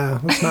 Nah,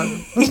 let's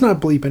not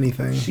bleep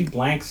anything. She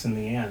blanks in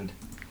the end.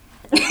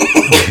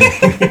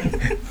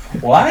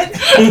 What?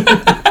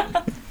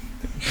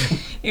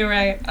 You're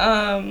right.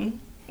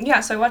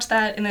 Yeah, so I watched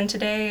that, and then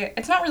today,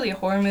 it's not really a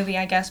horror movie,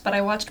 I guess, but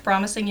I watched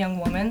Promising Young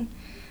Woman.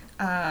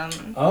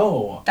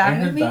 Oh, that I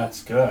heard movie?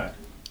 that's good.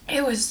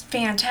 It was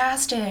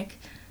fantastic.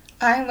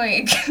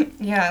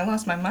 I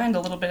lost my mind a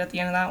little bit at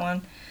the end of that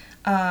one.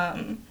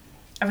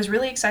 I was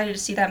really excited to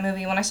see that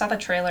movie. When I saw the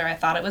trailer, I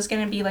thought it was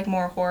going to be like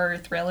more horror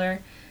thriller.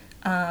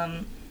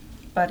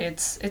 But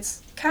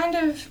it's kind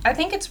of, I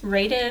think it's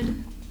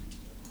rated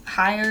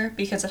higher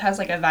because it has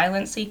like a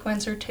violent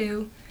sequence or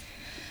two.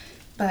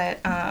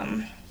 But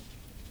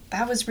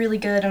that was really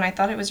good, and I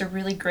thought it was a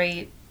really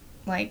great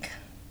like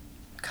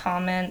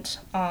comment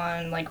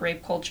on like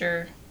rape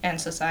culture and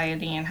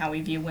society and how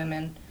we view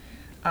women.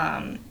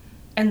 And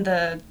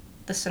the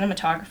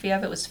cinematography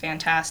of it was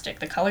fantastic.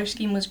 The color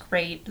scheme was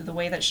great. The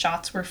way that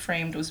shots were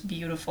framed was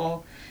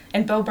beautiful.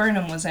 And Bo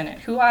Burnham was in it,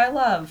 who I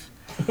love.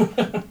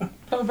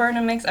 Bo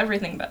Burnham makes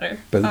everything better.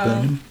 Bo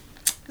Burnham?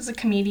 He's a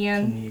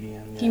comedian.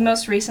 Yeah. He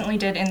most recently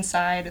did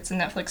Inside. It's a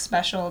Netflix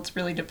special. It's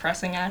really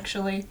depressing,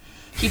 actually.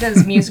 He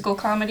does musical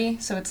comedy,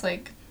 so it's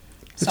like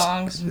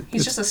songs.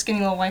 He's just a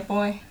skinny little white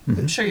boy.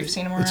 I'm sure you've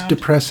seen him around. It's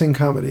depressing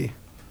comedy.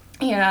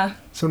 Yeah.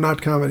 So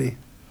not comedy.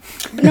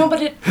 But no,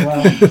 but it...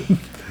 Well,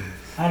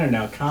 I don't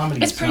know.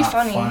 Comedy It's is pretty not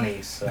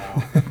funny. so...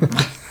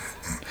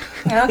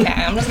 Okay,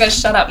 I'm just gonna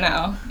shut up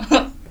now.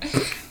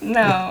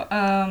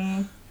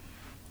 No,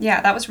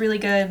 yeah, that was really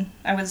good.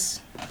 I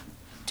was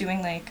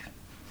doing, like,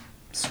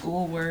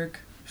 schoolwork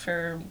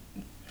for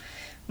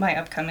my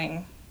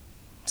upcoming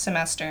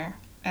semester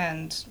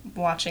and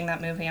watching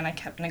that movie, and I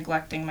kept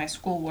neglecting my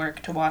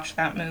schoolwork to watch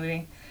that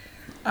movie.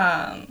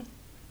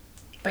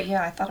 But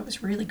yeah, I thought it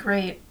was really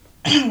great.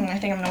 I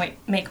think I'm gonna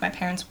make my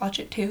parents watch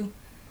it too.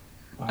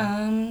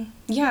 Wow.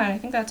 Yeah, I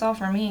think that's all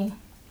for me.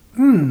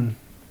 Well,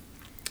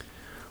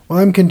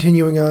 I'm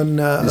continuing on.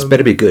 This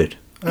better be good.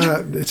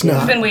 It's We've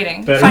not. been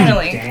waiting. Better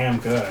Finally. be damn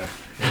good.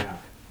 Yeah.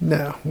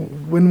 No.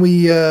 When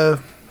we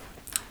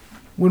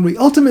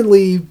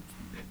ultimately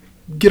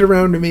get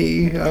around to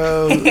me,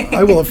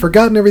 I will have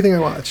forgotten everything I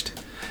watched.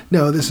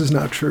 No, this is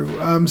not true.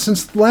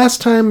 Since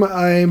last time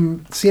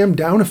I'm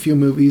down a few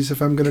movies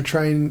if I'm going to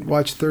try and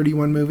watch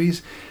 31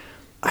 movies.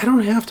 I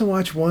don't have to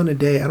watch one a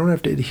day. I don't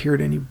have to adhere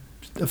to any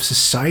of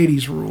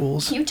society's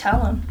rules. You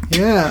tell him.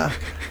 Yeah.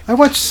 I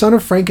watched Son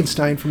of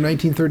Frankenstein from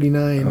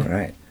 1939. All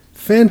right.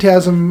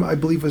 Phantasm, I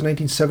believe, was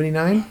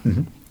 1979.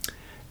 Mm-hmm.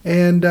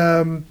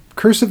 And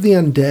Curse of the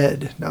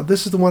Undead. Now,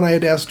 this is the one I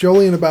had asked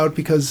Jolien about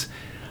because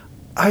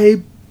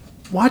I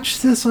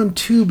watched this on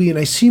Tubi, and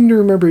I seem to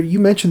remember you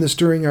mentioned this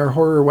during our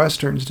horror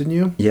westerns, didn't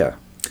you? Yeah,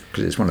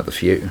 because it's one of the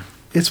few.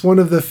 It's one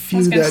of the few I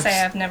was going to that's...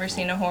 say I've never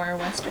seen a horror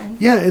western.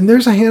 Yeah, and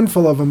there's a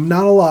handful of them,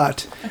 not a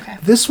lot. Okay.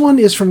 This one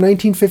is from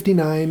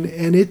 1959,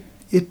 and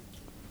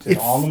Did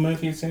all the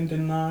movies end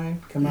in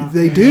 9 come out?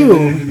 They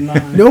do.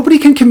 Nobody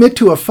can commit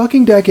to a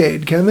fucking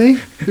decade, can they?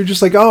 They're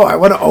just like, oh, I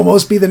want to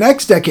almost be the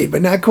next decade,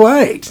 but not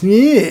quite.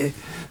 Yeah,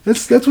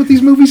 that's what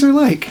these movies are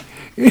like.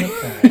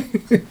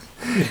 Okay.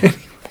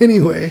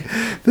 Anyway,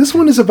 this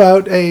one is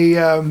about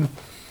a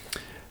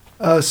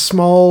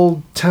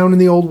small town in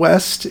the Old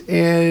West,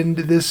 and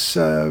this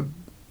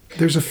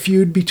there's a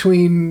feud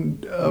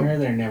between. Why are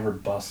there never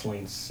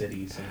bustling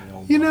cities in the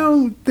Old You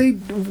know,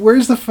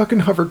 where's the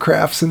fucking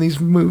hovercrafts in these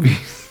movies?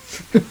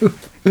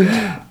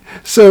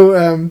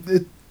 So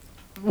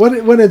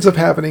what ends up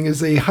happening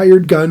is a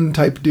hired gun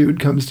type dude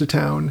comes to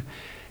town,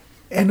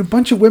 and a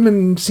bunch of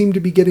women seem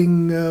to be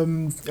getting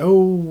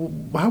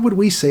how would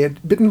we say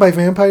it, bitten by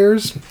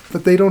vampires,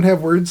 but they don't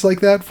have words like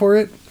that for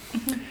it.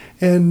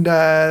 And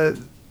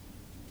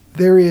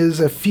there is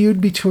a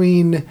feud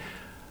between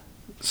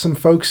some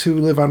folks who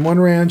live on one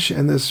ranch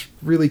and this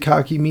really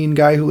cocky mean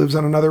guy who lives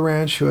on another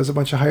ranch who has a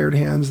bunch of hired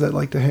hands that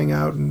like to hang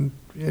out and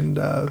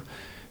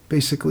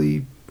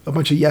basically a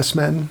bunch of yes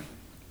men.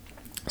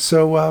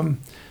 So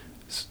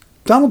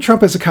Donald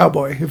Trump as a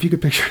cowboy, if you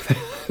could picture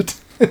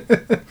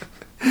that.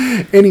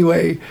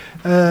 Anyway,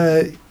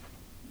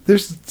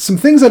 there's some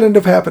things that end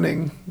up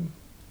happening.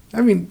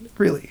 I mean,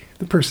 really,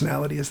 the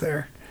personality is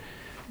there.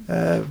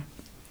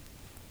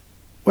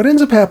 What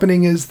ends up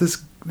happening is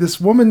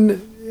this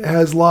woman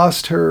has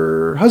lost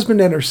her husband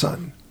and her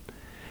son.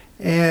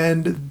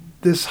 And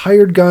this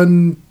hired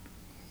gun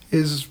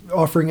is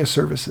offering his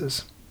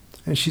services.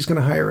 And she's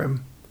going to hire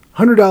him.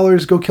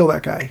 $100, go kill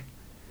that guy.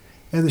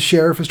 And the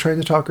sheriff is trying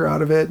to talk her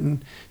out of it.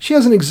 And she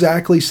hasn't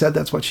exactly said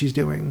that's what she's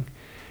doing.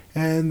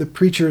 And the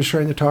preacher is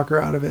trying to talk her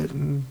out of it.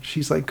 And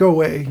she's like, go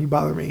away, you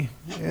bother me.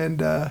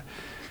 And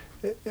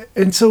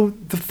so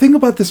the thing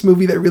about this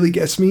movie that really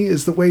gets me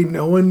is the way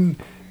no one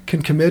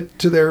can commit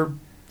to their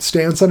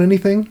stance on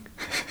anything.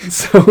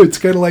 So it's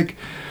kind of like,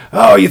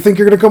 oh, you think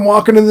you're going to come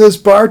walking into this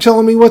bar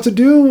telling me what to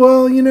do?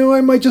 Well,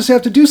 I might just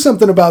have to do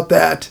something about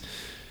that.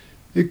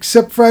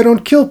 Except for I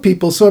don't kill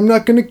people, so I'm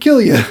not going to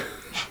kill you.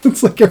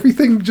 It's like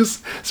everything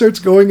just starts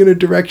going in a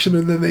direction,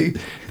 and then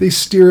they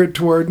steer it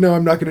toward, no,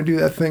 I'm not going to do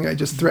that thing I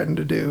just threatened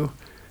to do.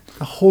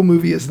 The whole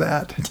movie is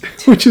that,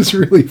 which is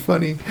really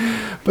funny.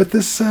 But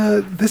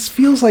this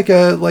feels like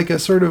a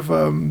sort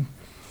of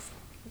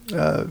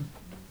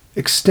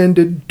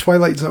extended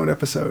Twilight Zone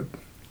episode.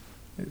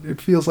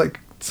 It feels like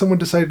someone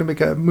decided to make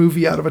a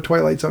movie out of a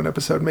Twilight Zone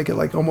episode, make it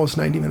like almost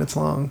 90 minutes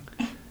long.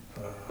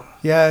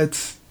 Yeah,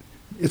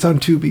 it's on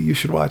Tubi. You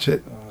should watch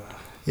it.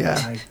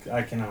 Yeah.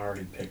 I can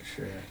already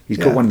picture it. He's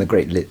got one of the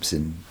great lips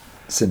in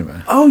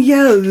cinema. Oh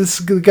yeah,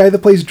 the guy that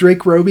plays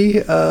Drake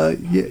Roby.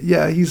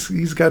 Yeah,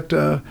 he's got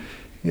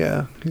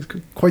he's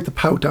quite the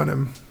pout on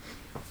him.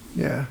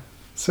 Yeah.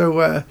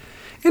 So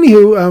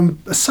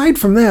anywho, aside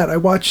from that, I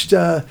watched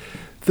The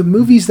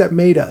Movies That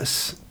Made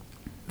Us.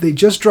 They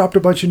just dropped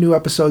a bunch of new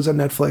episodes on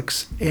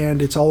Netflix,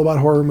 and it's all about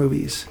horror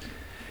movies.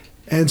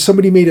 And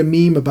somebody made a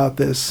meme about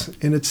this,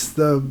 and it's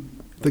the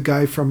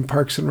guy from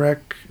Parks and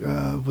Rec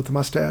with the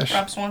mustache.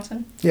 Rob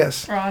Swanson?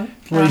 Yes. Ron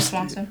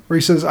Swanson. Where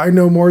he says, I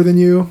know more than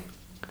you.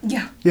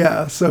 Yeah.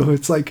 Yeah, so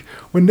it's like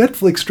when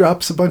Netflix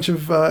drops a bunch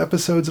of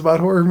episodes about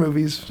horror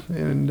movies,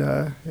 and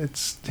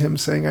it's him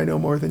saying, I know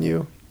more than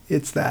you,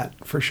 it's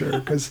that for sure.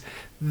 Because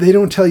they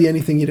don't tell you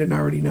anything you didn't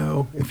already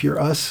know if you're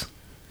us.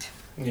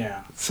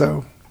 Yeah.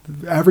 So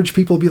average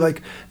people be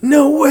like,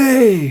 no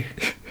way!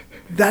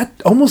 That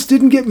almost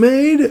didn't get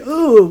made?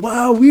 Oh,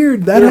 wow,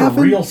 weird. That happened?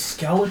 There are real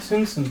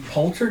skeletons and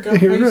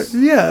poltergeists?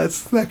 Yeah,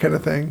 it's that kind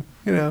of thing,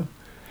 Yeah.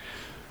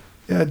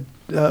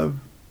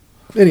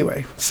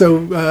 Anyway,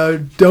 so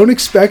don't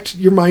expect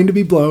your mind to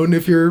be blown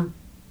if you're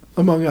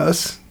among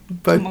us.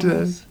 But,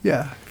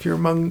 yeah, if you're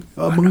amongst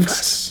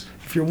us,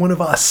 if you're one of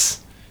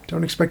us,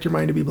 don't expect your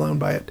mind to be blown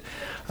by it.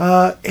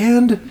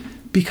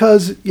 And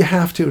because you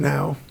have to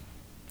now,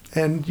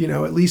 and,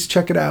 at least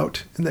check it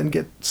out and then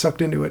get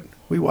sucked into it,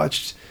 we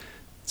watched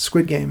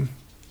Squid Game,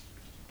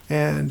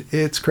 and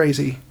it's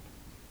crazy.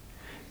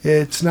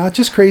 It's not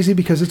just crazy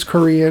because it's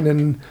Korean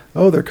and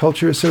their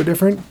culture is so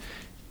different.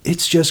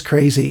 It's just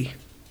crazy.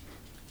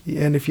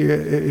 And if you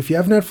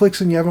have Netflix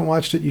and you haven't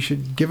watched it, you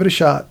should give it a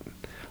shot.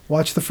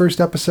 Watch the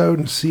first episode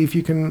and see if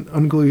you can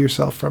unglue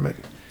yourself from it.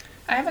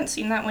 I haven't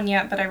seen that one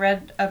yet, but I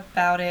read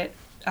about it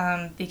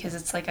because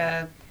it's like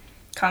a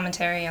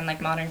commentary on like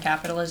modern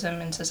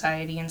capitalism and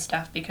society and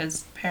stuff,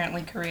 because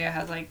apparently Korea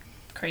has like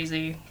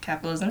crazy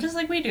capitalism just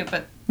like we do,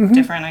 but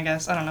different, I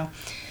guess. I don't know.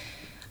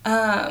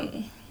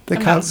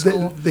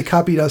 They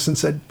copied us and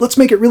said, let's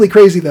make it really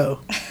crazy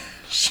though.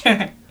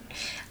 Sure.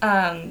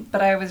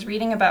 But I was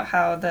reading about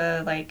how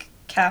the like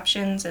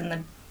captions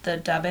and the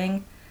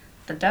dubbing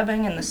and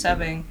the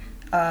subbing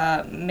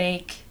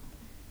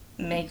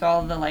make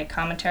all the like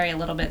commentary a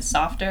little bit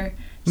softer.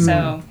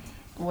 So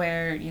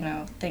where, you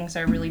know, things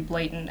are really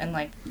blatant and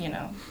like, you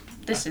know,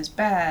 this is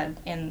bad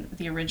in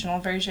the original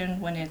version,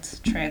 when it's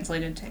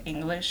translated to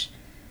English,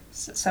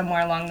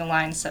 somewhere along the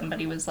line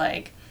somebody was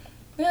like,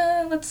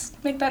 let's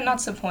make that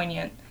not so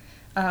poignant.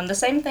 The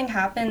same thing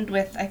happened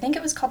with, I think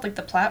it was called like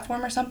The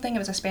Platform or something. It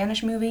was a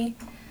Spanish movie.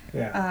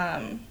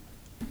 Yeah.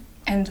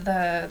 And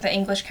the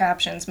English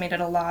captions made it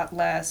a lot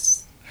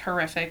less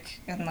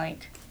horrific and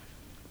like,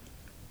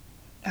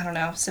 I don't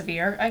know,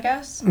 severe, I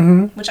guess.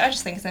 Which I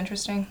just think is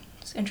interesting.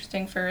 It's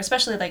interesting for,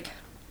 especially like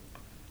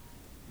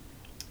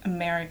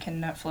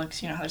American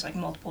Netflix, you know how there's like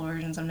multiple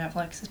versions of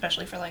Netflix,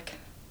 especially for like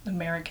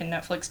American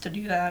Netflix to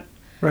do that.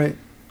 Right.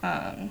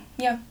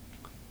 Yeah.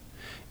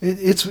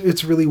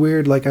 It's really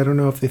weird. Like, I don't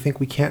know if they think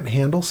we can't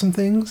handle some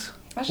things.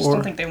 I just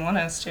don't think they want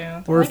us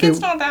to. Or like, it's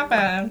not that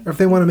bad. Or if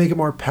they want to make it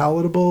more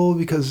palatable,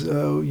 because,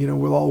 you know,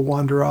 we'll all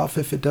wander off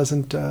if it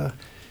doesn't,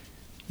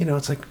 you know,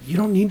 it's like, you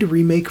don't need to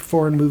remake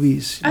foreign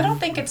movies. I don't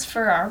think it's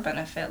for our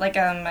benefit. Like,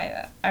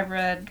 I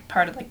read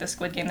part of, like, the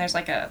Squid Game. There's,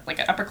 like, an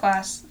upper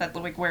class that,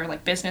 like, wear,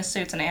 like, business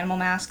suits and animal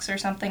masks or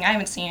something. I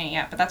haven't seen it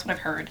yet, but that's what I've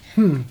heard.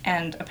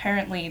 And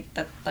apparently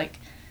that, like,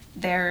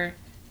 their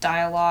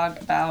dialogue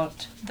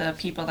about the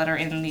people that are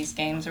in these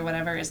games or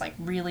whatever is, like,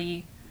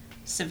 really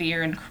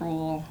severe and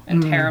cruel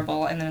and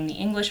terrible. And then in the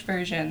English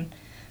version,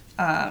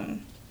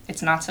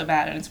 it's not so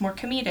bad, and it's more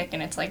comedic,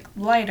 and it's, like,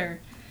 lighter.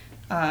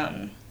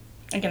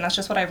 Again, that's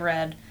just what I've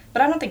read.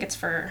 But I don't think it's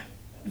for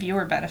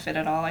viewer benefit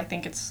at all. I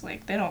think it's,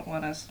 like, they don't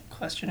want us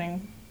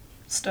questioning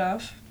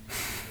stuff.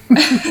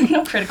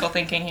 No critical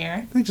thinking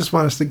here. They just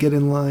want us to get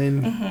in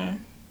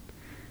line.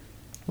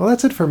 Well,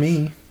 that's it for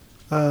me.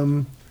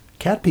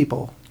 Cat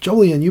People.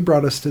 Jolien, you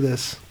brought us to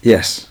this.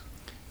 Yes.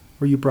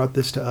 Or you brought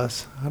this to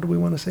us. How do we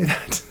want to say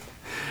that?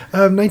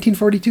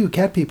 1942,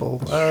 Cat People.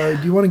 Do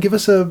you want to give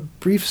us a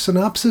brief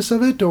synopsis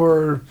of it,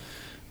 or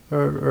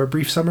a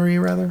brief summary,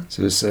 rather?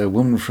 So it's a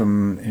woman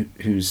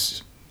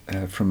who's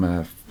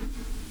from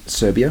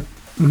Serbia.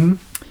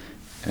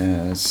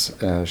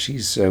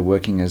 She's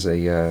working as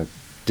a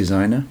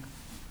designer,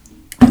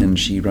 and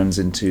she runs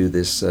into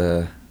this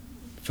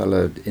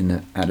fellow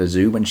at a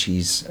zoo when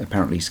she's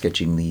apparently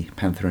sketching the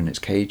panther in its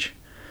cage,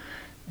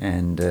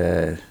 and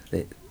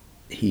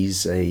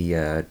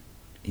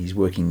he's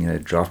working in a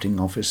drafting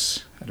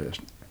office at a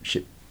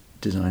ship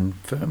design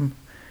firm.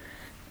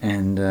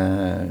 And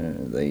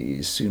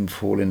they soon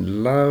fall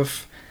in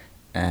love,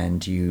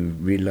 and you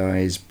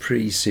realize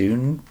pretty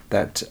soon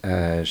that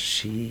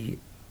she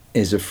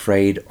is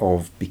afraid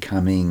of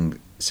becoming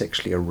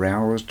sexually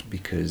aroused,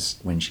 because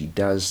when she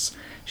does,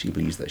 she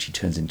believes that she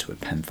turns into a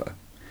panther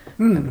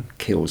and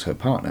kills her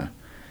partner.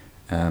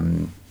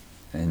 And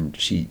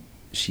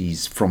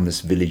she's from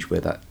this village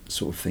where that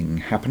sort of thing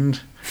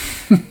happened.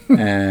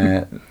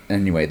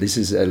 Anyway, this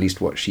is at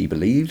least what she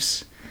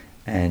believes.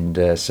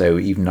 And so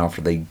even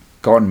after they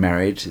gotten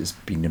married, it's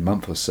been a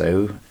month or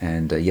so,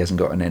 and he hasn't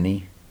gotten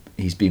any.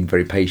 He's been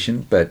very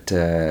patient, but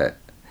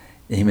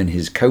him and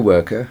his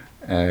co-worker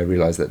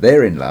realise that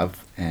they're in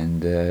love,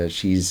 and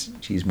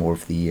she's more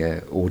of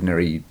the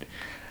ordinary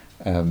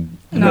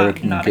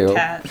American not girl, a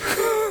cat.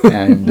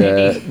 and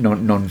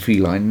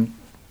non-feline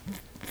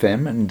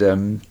femme,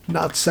 and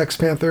not Sex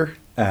Panther.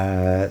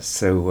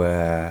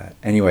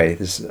 Anyway,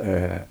 this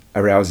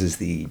arouses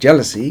the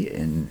jealousy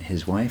in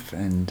his wife,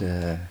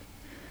 and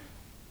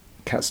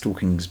cat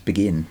stalkings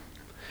begin.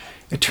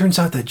 It turns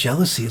out that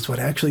jealousy is what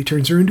actually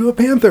turns her into a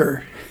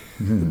panther.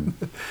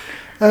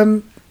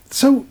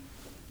 So,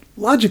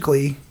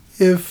 logically,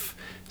 if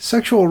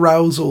sexual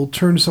arousal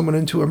turns someone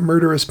into a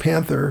murderous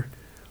panther,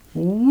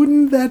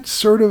 wouldn't that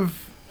sort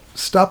of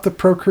stop the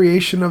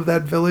procreation of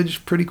that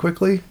village pretty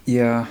quickly?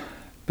 Yeah,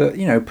 but,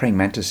 you know, praying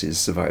mantises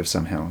survive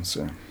somehow,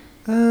 so...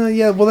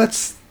 yeah, well,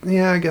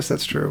 I guess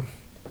that's true.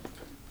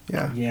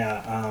 Yeah.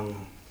 Yeah,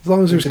 as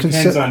long as there's it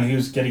depends on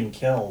who's getting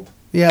killed.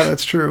 Yeah,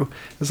 that's true.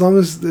 As long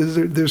as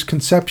there's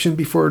conception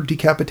before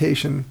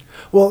decapitation.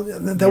 Well,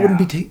 that wouldn't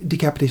be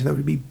decapitation. That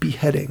would be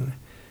beheading.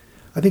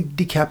 I think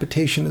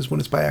decapitation is when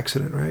it's by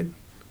accident, right?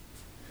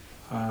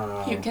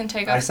 You can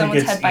take off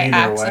someone's head by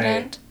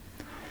accident.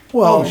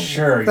 Well,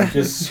 sure. You're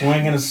just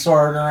swinging a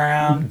sword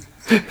around.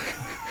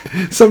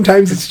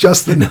 Sometimes it's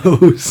just the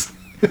nose.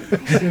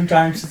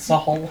 Sometimes it's the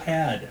whole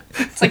head.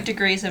 It's like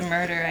degrees of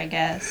murder, I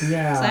guess.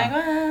 Yeah. It's like,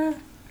 well...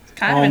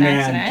 kind of an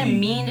accident. I didn't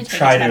mean to take his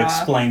head off. Try to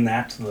explain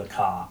that to the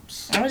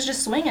cops. I was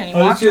just swinging. He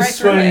walked walked right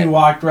through it. He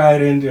walked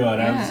right into it.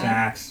 That was an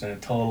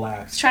accident. Total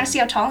accident. I was trying to see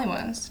how tall he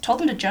was.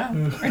 Told him to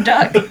jump. Or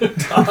duck.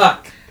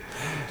 Duck.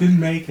 Didn't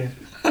make it.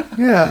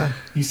 Yeah.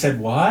 He said,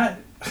 what?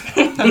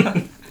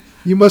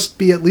 You must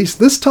be at least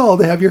this tall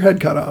to have your head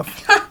cut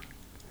off.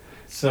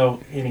 So,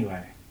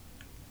 anyway.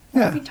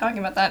 Why are we Yeah. talking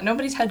about that?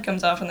 Nobody's head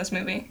comes off in this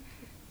movie.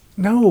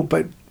 No,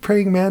 but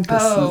praying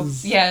mantis Oh,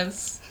 is...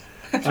 yes.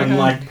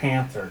 Unlike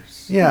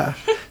panthers. Yeah.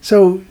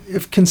 So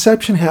if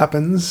conception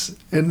happens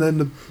and then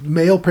the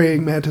male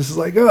praying mantis is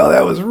like, oh,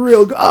 that was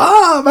real...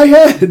 my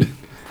head!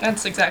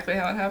 That's exactly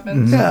how it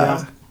happens. Yeah.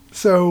 Yeah.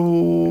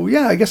 So,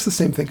 yeah, I guess the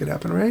same thing could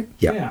happen, right?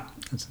 Yeah. Yeah.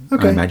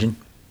 Okay. I imagine.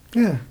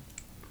 Yeah.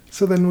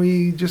 So then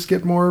we just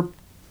get more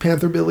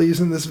panther billies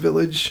in this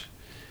village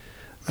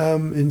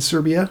in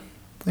Serbia,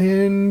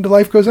 and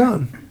life goes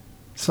on.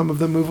 Some of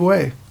them move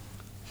away.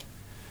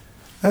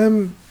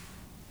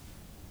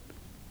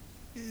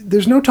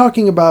 There's no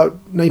talking about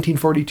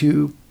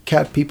 1942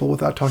 cat people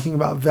without talking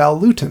about Val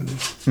Lewton.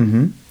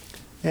 Mm-hmm.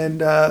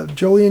 And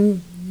Jolien,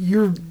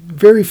 you're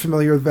very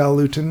familiar with Val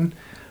Lewton.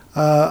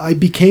 I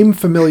became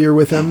familiar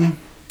with him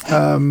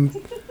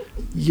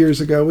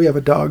years ago. We have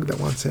a dog that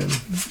wants in.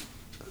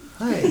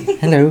 Hi.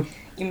 Hello.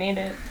 You made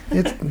it.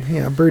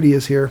 Yeah, Birdie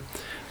is here.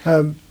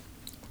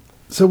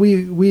 So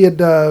we had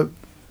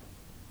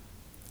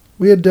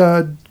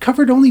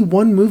covered only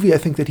one movie I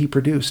think that he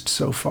produced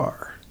so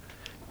far,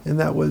 and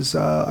that was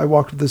I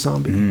Walked with the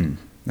Zombie. Mm.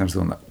 That was the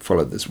one that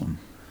followed this one.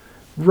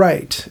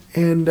 Right,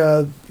 and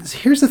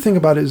here's the thing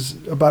about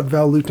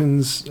Val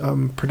Lewton's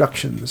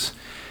productions,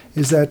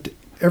 is that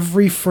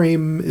every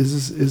frame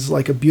is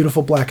like a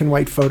beautiful black and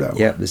white photo.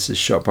 Yeah, this is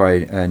shot by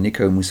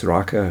Nico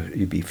Musaraka,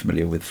 you'd be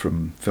familiar with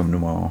from film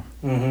noir.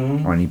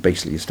 Mm-hmm. And he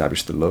basically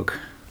established the look.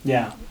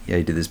 Yeah. Yeah,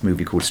 he did this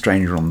movie called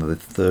Stranger on the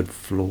Third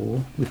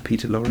Floor with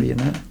Peter Lorre in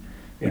it,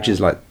 which Yeah.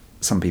 is like,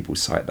 some people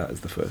cite that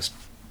as the first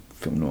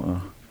film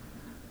noir.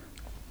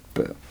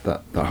 But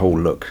that whole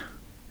look,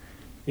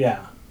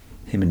 Yeah.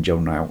 him and Joe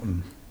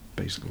Naughton,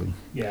 basically.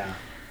 Yeah.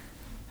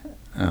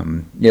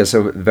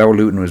 So Val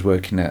Lewton was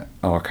working at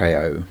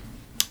RKO,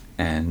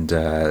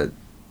 and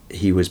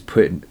he was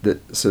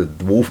so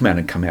the Wolfman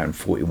had come out in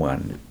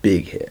 1941,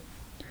 big hit,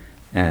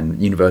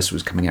 and Universal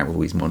was coming out with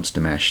all these Monster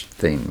Mash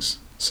things.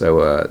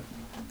 So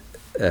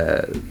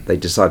they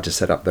decided to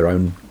set up their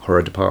own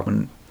horror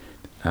department,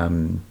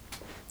 and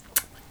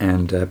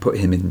put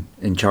him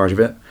in charge of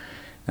it.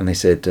 And they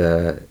said,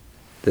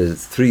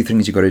 there's three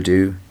things you've got to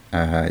do.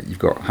 You've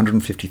got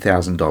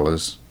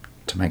 $150,000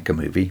 to make a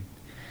movie.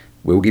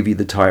 We'll give you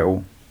the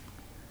title.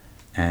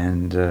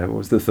 And what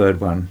was the third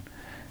one?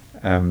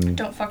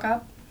 Don't fuck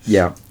up.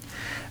 Yeah.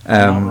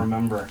 I don't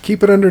remember.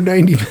 Keep it under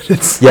 90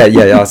 minutes. Yeah,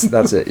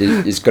 that's it.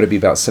 It's got to be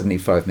about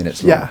 75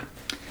 minutes long. Yeah.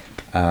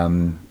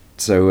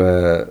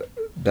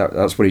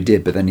 That's what he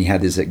did. But then he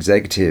had this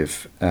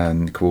executive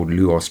called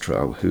Lou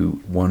Ostro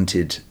who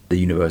wanted the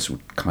Universal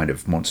kind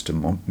of monster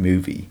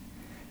movie.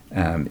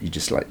 You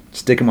just like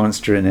stick a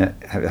monster in it,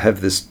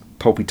 have this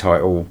pulpy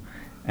title.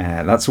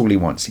 That's all he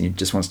wants. He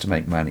just wants to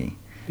make money.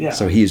 Yeah.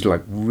 So he's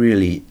like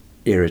really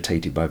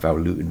irritated by Val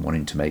Lewton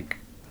wanting to make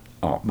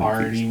art movies.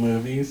 Arty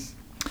movies.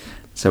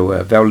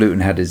 So Val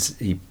Lewton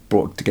he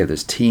brought together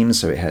his team.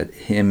 So it had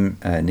him,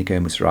 Nico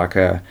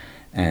Musaraka,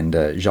 and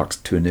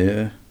Jacques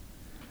Tourneur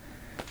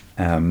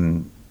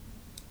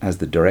as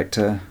the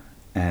director,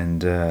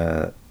 and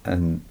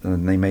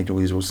they made all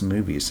these awesome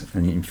movies.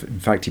 And in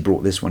fact, he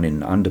brought this one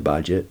in under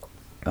budget.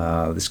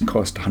 This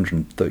cost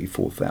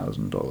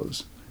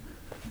 $134,000.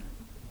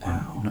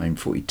 Wow.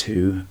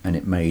 1942, and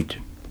it made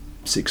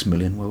 $6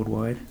 million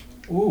worldwide.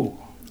 Ooh.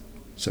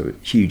 So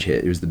huge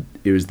hit. It was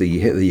the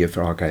hit of the year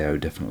for RKO,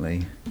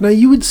 definitely. Now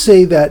you would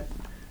say that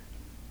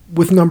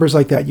with numbers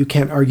like that, you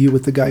can't argue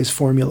with the guy's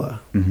formula.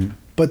 Mm-hmm.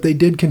 But they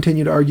did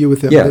continue to argue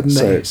with him, Yeah, didn't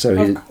they? so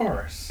Of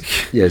course.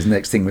 his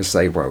next thing was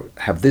say, well,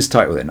 have this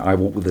title then, I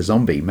Walk with a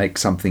Zombie, make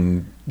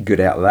something good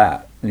out of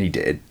that. And he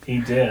did. He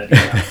did.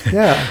 Yeah.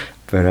 Yeah.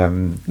 But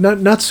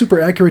Not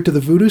super accurate to the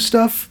voodoo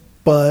stuff,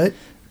 but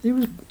it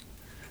was,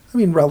 I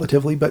mean,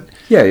 relatively. But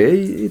yeah,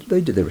 they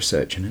did their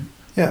research in it.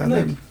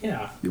 yeah,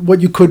 Yeah.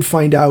 what you could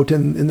find out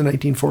in the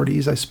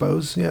 1940s, I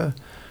suppose. Yeah.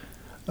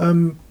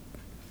 The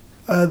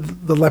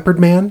Leopard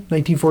Man,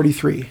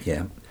 1943.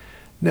 Yeah.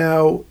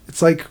 Now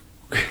it's like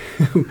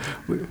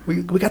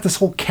we got this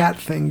whole cat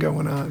thing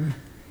going on.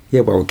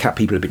 Yeah, well, Cat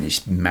People have been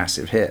this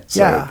massive hit,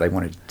 so Yeah. they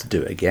wanted to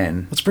do it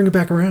again. Let's bring it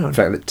back around. In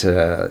fact,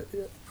 that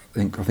I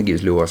think it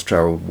was Lou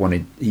Ostro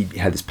he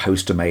had this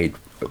poster made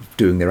of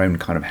doing their own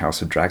kind of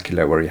House of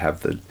Dracula, where you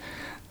have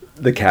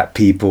the cat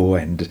people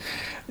and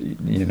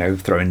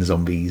throwing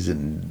zombies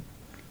and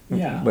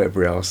Yeah.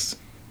 whatever else.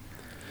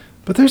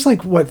 But there's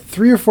like, what,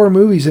 3 or 4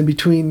 movies in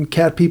between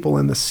Cat People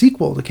and the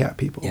sequel to Cat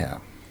People. Yeah.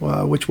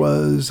 Which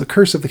was The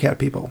Curse of the Cat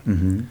People,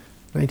 Mm-hmm.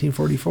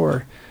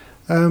 1944.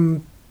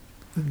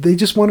 They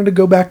just wanted to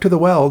go back to the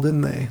well,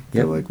 didn't they?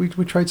 They're Yep. like,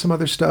 we tried some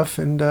other stuff,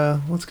 and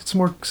let's get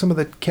some of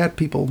the Cat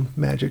People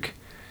magic.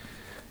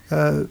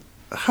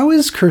 How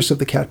is Curse of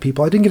the Cat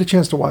People? I didn't get a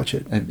chance to watch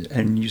it.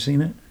 And you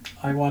seen it?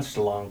 I watched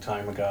a long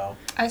time ago.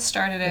 I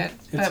started it,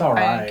 It's but all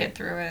I right. didn't get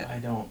through it. I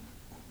don't.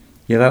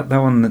 Yeah, that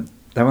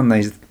one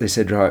they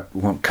said, right,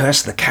 we want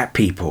Curse of the Cat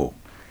People.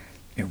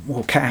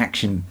 More cat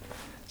action.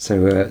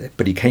 So,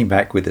 but he came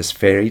back with this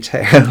fairy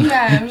tale.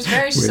 Yeah, it was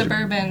very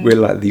suburban. Where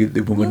like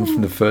the woman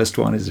from the first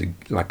one is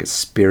like a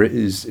spirit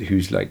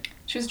who's like.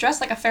 She was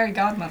dressed like a fairy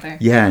godmother.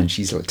 Yeah, and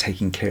she's like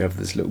taking care of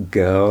this little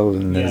girl,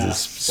 and there's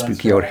this Yes, spooky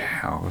that's old right.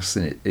 house,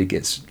 and it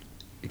gets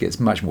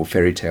much more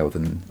fairy tale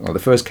than the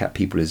first Cat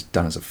People is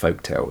done as a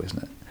folk tale,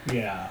 isn't it?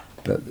 Yeah.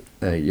 But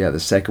the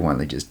second one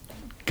they just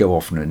go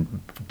off in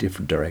a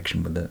different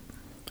direction with it.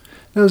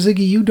 Now,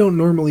 Ziggy, you don't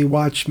normally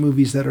watch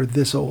movies that are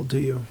this old, do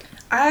you?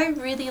 I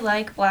really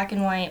like black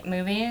and white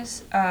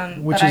movies,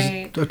 Which but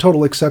is a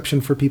total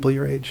exception for people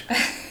your age.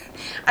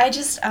 I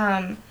just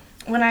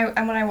when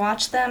I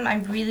watch them, I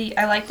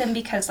like them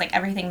because like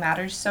everything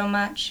matters so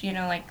much. You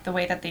know, like the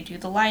way that they do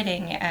the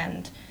lighting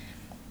and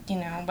you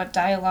know what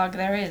dialogue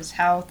there is,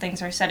 how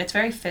things are said. It's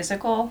very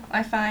physical.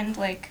 I find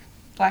like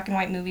black and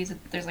white movies.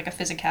 There's like a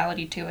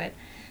physicality to it,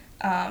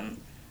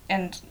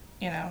 and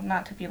you know,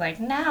 not to be like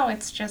now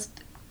it's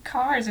just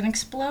cars and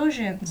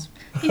explosions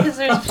because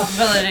there's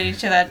validity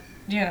to that.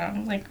 You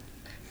know, like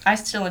I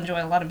still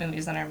enjoy a lot of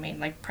movies that are made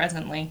like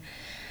presently.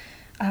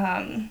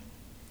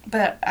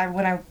 But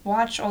when I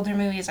watch older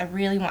movies, I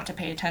really want to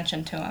pay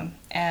attention to them,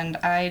 and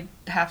I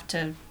have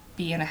to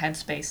be in a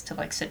headspace to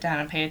like sit down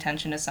and pay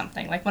attention to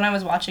something. Like when I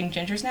was watching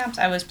Ginger Snaps,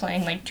 I was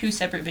playing like 2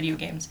 separate video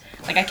games.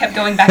 Like I kept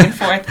going back and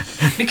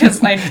forth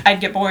because like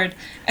I'd get bored.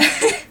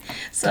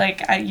 So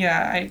like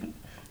I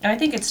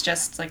think it's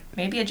just like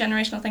maybe a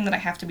generational thing that I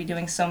have to be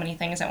doing so many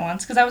things at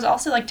once. Because I was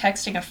also like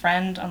texting a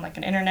friend on like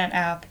an internet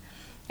app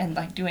and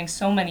like doing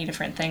so many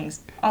different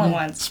things all at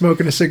once.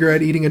 Smoking a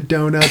cigarette, eating a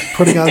donut,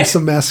 putting on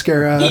some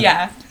mascara,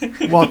 Yeah.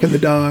 walking the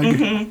dog.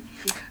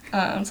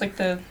 It's like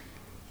the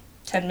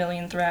 10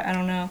 million threat. I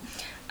don't know.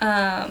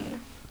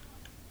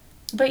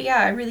 But yeah,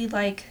 I really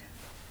like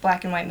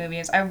black and white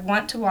movies. I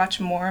want to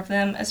watch more of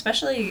them,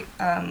 especially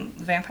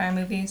vampire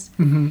movies,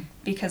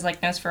 because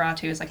like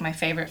Nosferatu is like my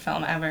favorite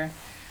film ever.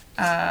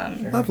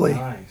 Very Lovely.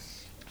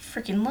 Nice.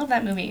 Freaking love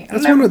that movie.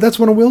 That's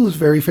one of Will's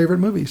very favorite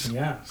movies.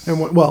 Yes.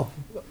 And well,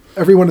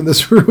 everyone in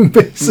this room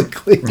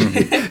basically.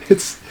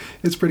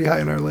 It's pretty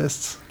high on our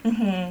lists.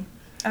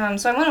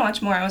 So I want to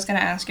watch more. I was going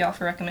to ask y'all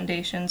for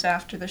recommendations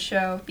after the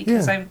show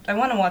because I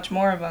want to watch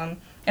more of them.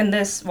 And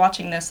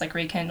watching this like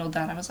rekindled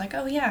that. I was like,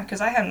 oh yeah,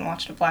 because I hadn't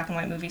watched a black and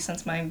white movie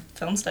since my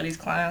film studies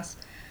class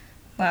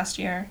last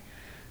year.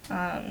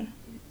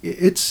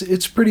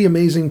 It's pretty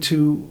amazing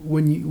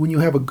when you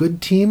have a good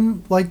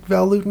team like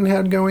Val Lewton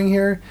had going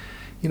here,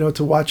 you know,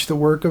 to watch the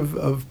work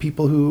of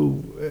people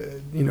who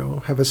you know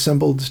have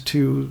assembled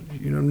to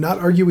not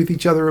argue with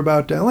each other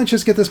about let's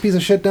just get this piece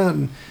of shit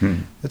done.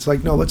 It's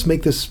like, no, let's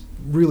make this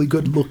really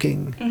good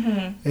looking.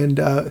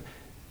 And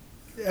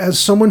as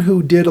someone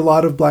who did a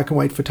lot of black and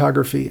white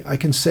photography, I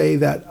can say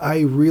that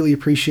I really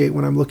appreciate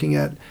when I'm looking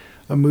at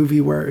a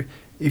movie where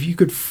if you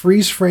could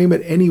freeze frame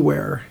it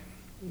anywhere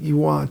you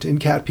want in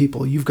Cat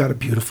People, you've got a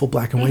beautiful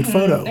black and white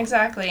photo.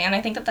 Exactly, and I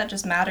think that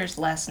just matters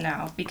less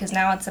now because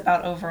now it's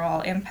about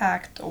overall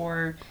impact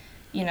or,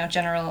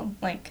 general,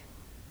 like,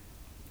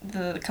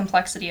 the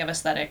complexity of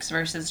aesthetics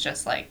versus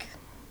just, like,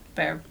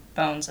 bare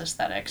bones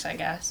aesthetics, I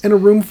guess. And a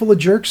room full of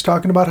jerks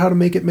talking about how to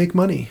make it make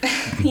money.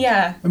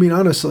 Yeah. I mean,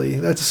 honestly,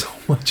 that's so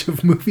much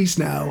of movies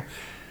now.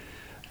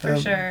 For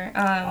sure.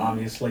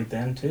 Obviously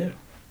then, too.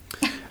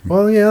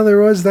 Well, yeah, there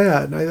was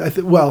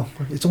that. Well,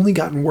 it's only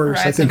gotten worse,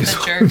 Rise I think of is the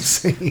what I'm jerks.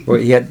 saying. Well,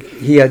 he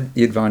had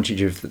the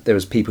advantage of that there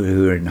was people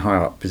who were in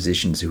higher up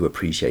positions who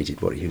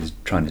appreciated what he was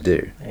trying to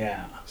do.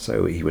 Yeah.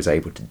 So he was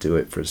able to do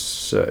it for a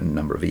certain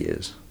number of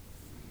years.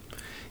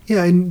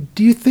 Yeah, and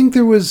do you think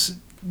there was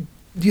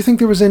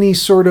any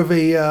sort of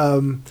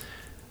a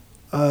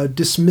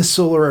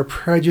dismissal or a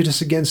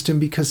prejudice against him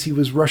because he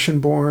was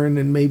Russian-born,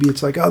 and maybe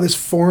it's like, oh, this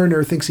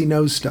foreigner thinks he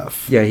knows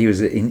stuff. Yeah, he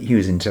was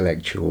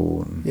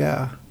intellectual. And,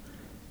 Yeah.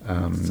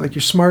 It's like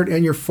you're smart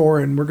and you're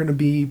foreign. We're going to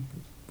be,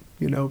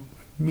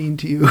 mean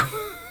to you.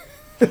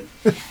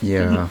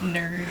 Yeah.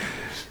 Nerd.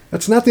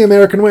 That's not the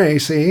American way,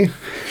 see?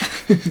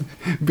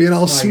 Being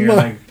all Well, you're smart.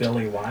 like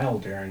Billy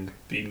Wilder and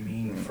be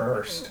mean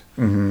first.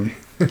 Hmm.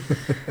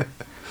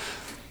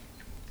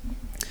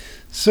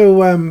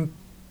 So,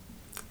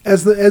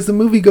 as the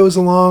movie goes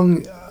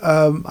along,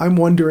 I'm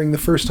wondering the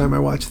first time I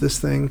watched this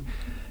thing,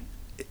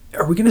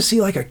 are we going to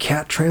see like a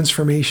cat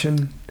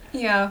transformation?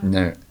 Yeah.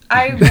 No.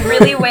 I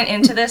really went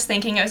into this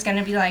thinking it was going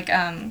to be like,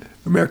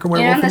 American in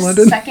Werewolf the in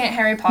London? second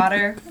Harry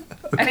Potter,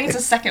 I think it's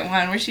the second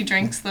one where she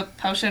drinks the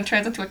potion and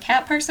turns into a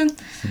cat person.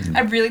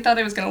 I really thought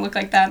it was going to look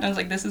like that, and I was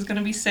like, this is going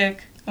to be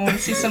sick. I want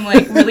to see some,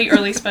 like, really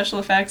early special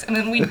effects. And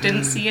then we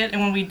didn't see it,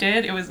 and when we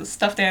did, it was a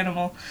stuffed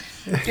animal.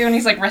 When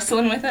he's, like,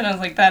 wrestling with it, I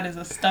was like, that is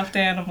a stuffed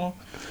animal.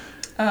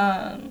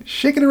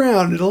 Shake it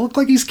around. It'll look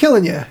like he's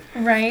killing you.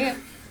 Right?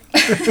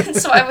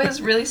 So I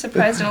was really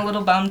surprised and a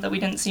little bummed that we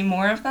didn't see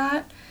more of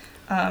that.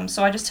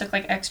 So I just took,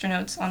 like, extra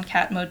notes on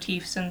cat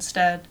motifs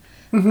instead.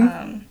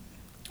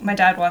 My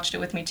dad watched it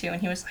with me, too,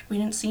 and he was like, we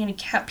didn't see any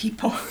cat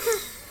people.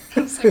 I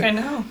was like, I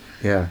know.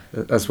 Yeah,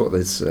 that's what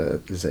this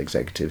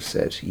executive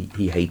said.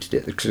 He hated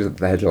it because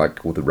they had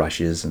like all the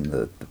rushes and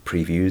the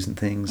previews and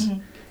things,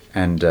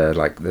 and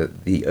like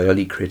the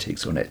early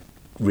critics on it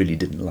really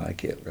didn't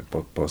like it,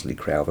 like Bosley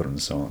Crowther and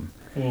so on.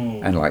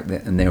 Mm. And like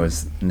and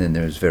then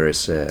there was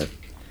various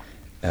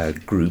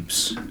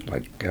groups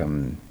like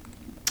who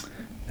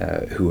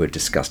were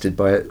disgusted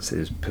by it, so it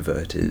was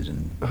perverted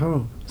and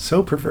Oh,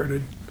 so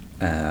perverted.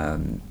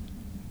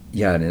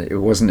 yeah, and it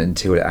wasn't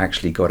until it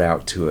actually got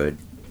out to a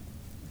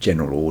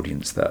general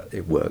audience that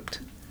it worked.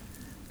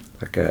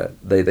 Like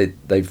they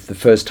the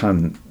first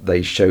time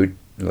they showed,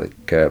 like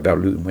Val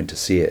Lewton went to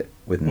see it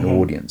with an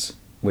audience,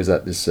 was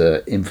at this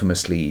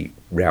infamously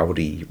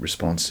rowdy,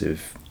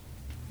 responsive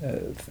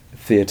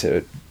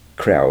theatre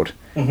crowd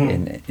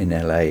in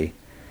LA,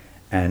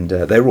 and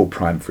they were all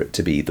primed for it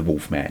to be the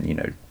Wolfman, you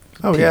know.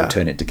 Oh, People yeah.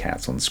 turn into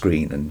cats on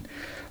screen and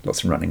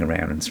lots of running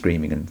around and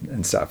screaming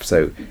and stuff.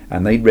 So,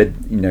 and they read,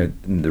 you know,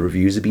 the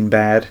reviews had been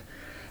bad,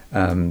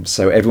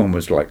 so everyone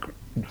was like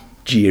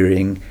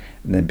jeering.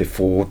 And then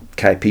before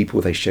Cat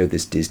People, they showed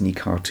this Disney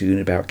cartoon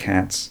about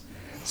cats.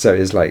 So it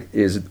was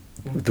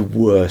the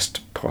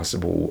worst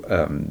possible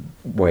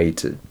way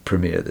to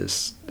premiere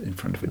this in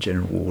front of a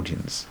general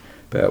audience.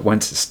 But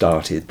once it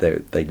started,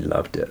 they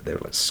loved it. They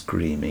were like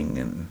screaming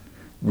and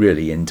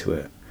really into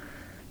it.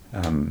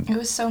 It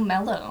was so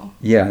mellow.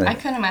 Yeah, I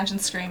couldn't imagine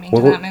screaming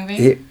to that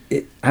movie.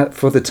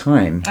 For the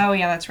time. Oh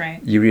yeah, that's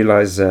right. You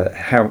realise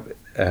how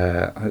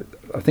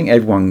I think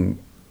everyone,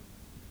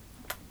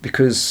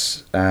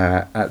 because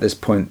at this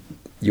point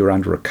you're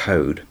under a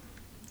code,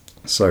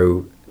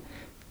 so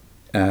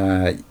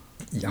I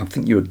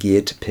think you're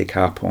geared to pick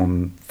up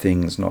on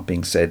things not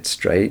being said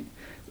straight,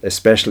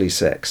 especially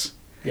sex.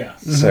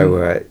 Yes.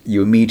 So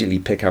you immediately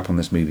pick up on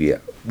this movie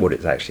what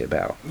it's actually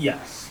about.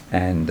 Yes.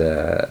 And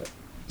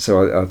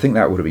so I think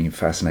that would have been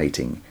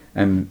fascinating.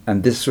 And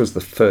this was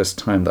the first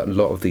time that a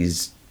lot of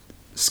these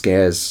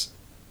scares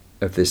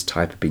of this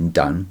type have been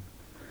done,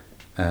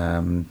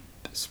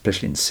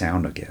 especially in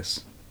sound, I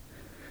guess.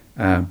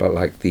 But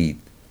like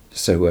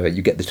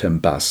you get the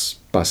term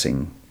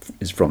bussing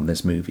is from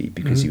this movie,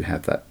 because you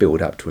have that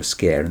build up to a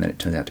scare and then it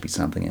turns out to be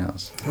something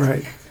else.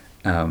 Right.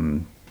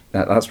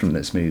 That's from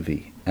this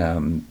movie.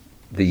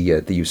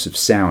 The use of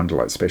sound,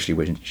 like especially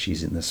when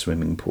she's in the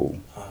swimming pool.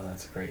 Oh,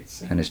 that's a great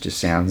scene. And it's just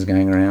sounds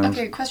going around.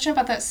 Okay, question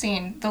about that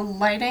scene. The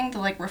lighting, the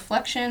like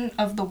reflection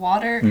of the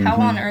water, how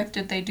on earth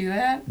did they do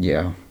that?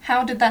 Yeah.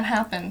 How did that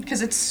happen?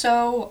 Because it's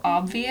so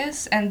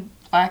obvious and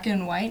black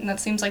and white, and that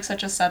seems like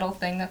such a subtle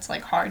thing that's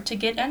like hard to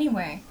get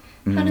anyway.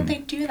 How did they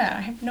do that?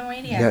 I have no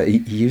idea. Yeah, he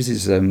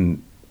uses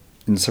in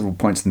several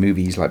points of the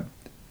movie, he's like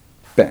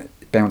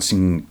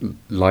bouncing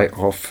light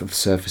off of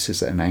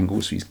surfaces at an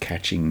angle, so he's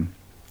catching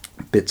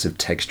bits of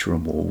texture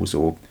on walls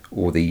or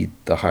the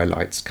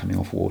highlights coming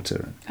off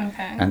water.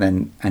 Okay.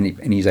 And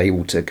he's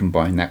able to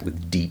combine that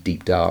with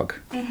deep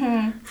dark.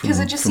 Because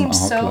it just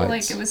seems arc so lights.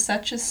 like it was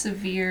such a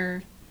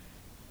severe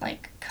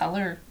like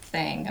color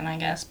thing, and I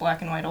guess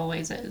black and white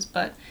always is,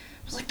 but it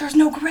was like there's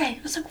no gray.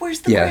 It was like,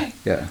 where's the gray?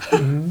 Yeah.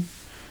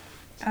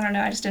 I don't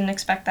know, I just didn't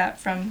expect that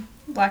from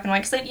black and white,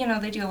 because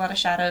they do a lot of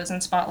shadows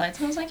and spotlights,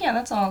 and I was like, yeah,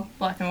 that's all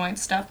black and white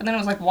stuff. But then it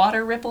was like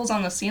water ripples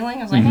on the ceiling.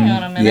 I was like, hang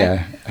on a minute.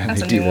 Yeah, that's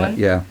they a do new that. one.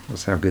 Yeah,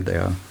 that's how good they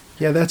are.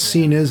 Yeah, that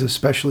scene is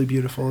especially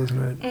beautiful,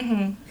 isn't it?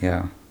 Mm-hmm.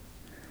 Yeah,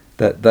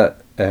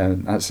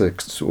 that's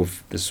a sort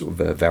of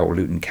a Val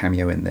Lewton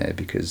cameo in there,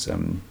 because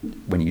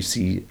when you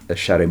see a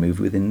shadow move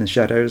within the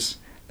shadows,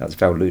 that's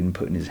Val Lewton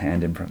putting his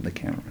hand in front of the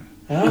camera,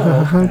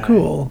 Oh, How okay.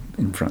 cool.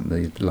 in front of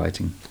the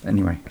lighting.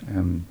 Anyway,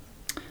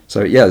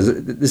 so yeah,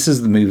 this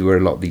is the movie where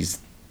a lot of these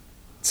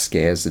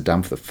scares are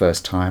done for the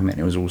first time, and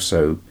it was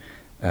also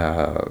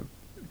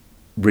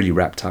really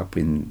wrapped up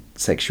in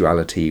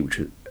sexuality, which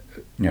was,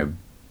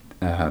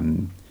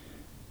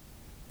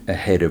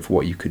 ahead of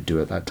what you could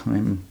do at that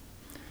time.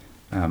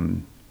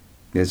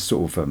 There's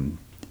sort of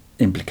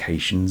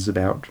implications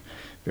about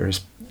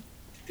various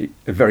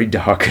very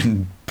dark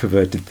and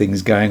perverted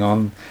things going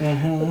on,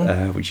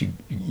 which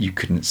you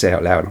couldn't say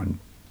out loud on.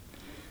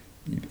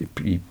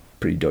 Pretty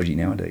dodgy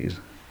nowadays.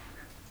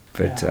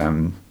 But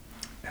and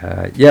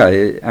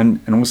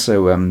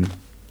also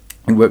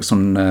it works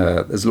on.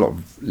 There's a lot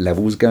of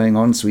levels going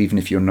on, so even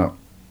if you're not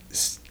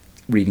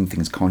reading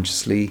things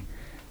consciously,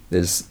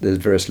 there's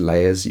various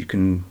layers you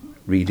can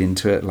read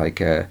into it.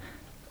 Like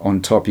on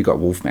top, you got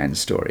Wolfman's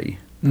story,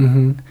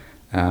 but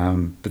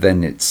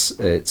then it's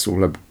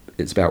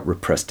about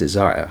repressed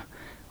desire.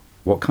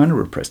 What kind of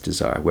repressed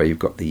desire? Where you've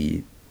got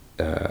the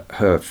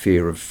her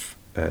fear of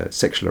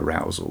sexual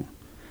arousal,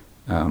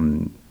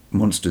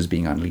 monsters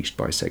being unleashed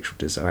by sexual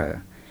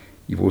desire.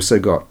 You've also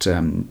got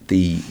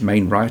the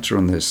main writer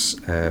on this.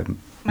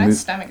 My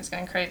stomach is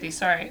going crazy.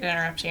 Sorry to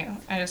interrupt you.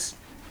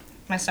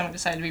 My stomach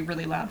decided to be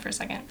really loud for a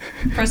second.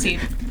 Proceed.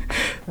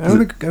 I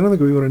don't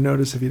think we would have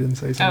noticed if you didn't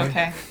say something.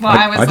 Okay. Well,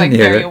 I was I like didn't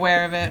hear very it.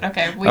 aware of it.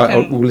 Okay, we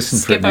can we'll listen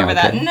for it skip now, over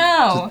that. okay?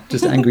 No.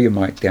 Just angle your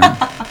mic down.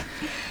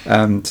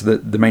 So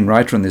the main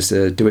writer on this,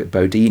 Dewitt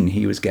Bodine,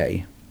 he was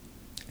gay.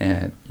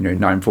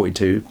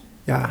 1942.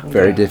 Yeah.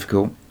 Very Yeah.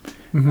 difficult.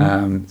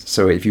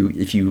 So if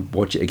you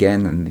watch it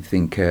again and you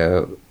think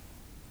her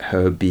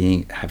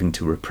having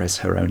to repress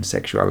her own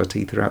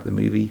sexuality throughout the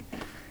movie,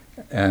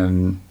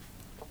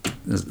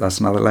 that's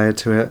another layer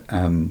to it.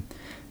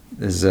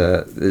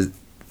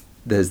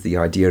 there's the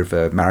idea of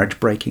a marriage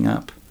breaking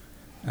up.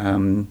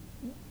 There's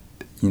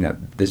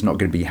not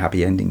going to be a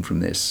happy ending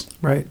from this.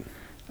 Right.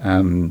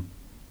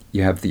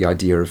 You have the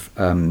idea of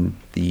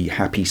the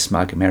happy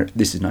smug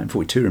this is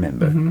 1942,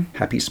 remember? Mm-hmm.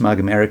 Happy smug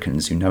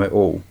Americans who know it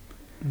all.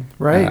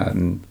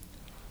 Right.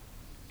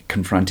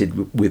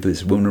 Confronted with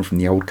this woman from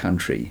the old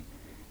country,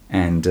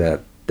 and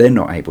they're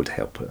not able to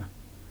help her.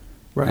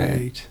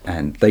 Right.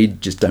 And they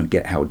just don't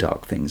get how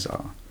dark things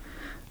are.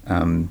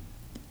 And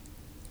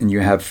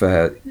you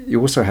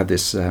also have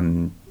this,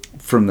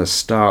 from the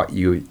start,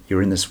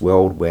 you're in this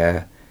world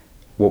where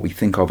what we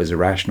think of as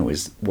irrational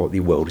is what the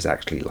world is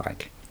actually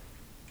like.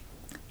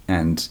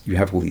 And you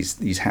have all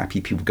these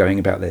happy people going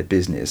about their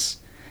business,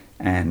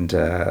 and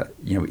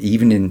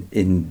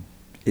even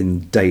in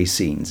day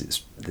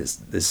scenes,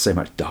 there's so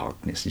much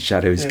darkness and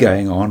shadows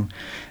going on,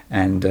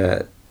 and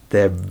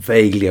they're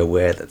vaguely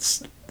aware that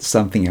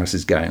something else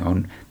is going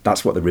on.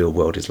 That's what the real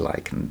world is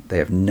like, and they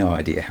have no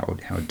idea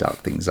how dark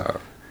things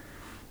are.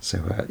 So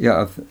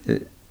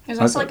there's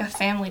also like a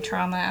family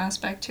trauma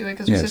aspect to it,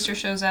 because her sister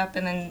shows up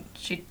and then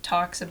she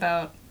talks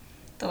about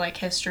the like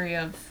history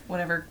of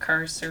whatever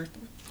curse or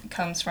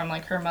comes from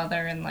like her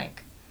mother and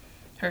like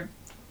her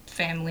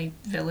family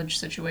village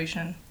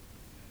situation.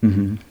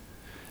 Mm-hmm.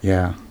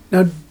 Yeah.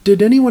 Now,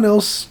 did anyone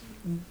else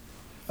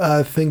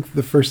think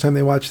the first time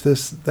they watched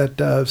this that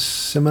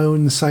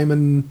Simon,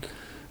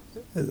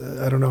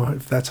 I don't know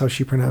if that's how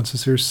she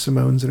pronounces her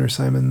Simones and her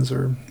Simons,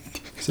 or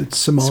is it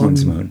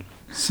Simone?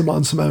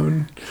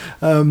 Simone.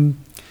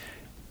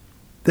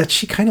 That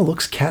she kind of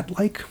looks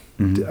cat-like.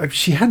 Mm-hmm.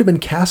 She had to have been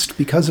cast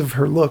because of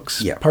her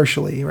looks,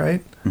 partially,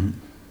 right? Mm-hmm.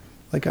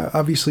 Like,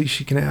 obviously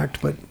she can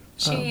act, but...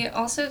 She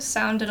also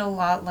sounded a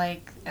lot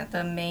like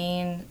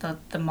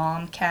the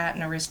mom cat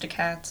in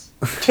Aristocats.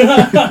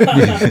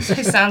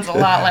 She sounds a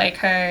lot like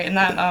her, and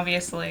that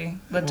obviously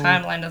the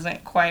timeline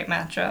doesn't quite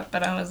match up,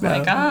 but I was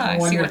like, I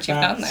see what you've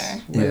done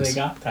there. Where they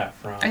got that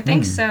from. I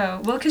think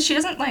so. Well, because she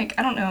doesn't I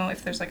don't know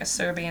if there's like a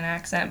Serbian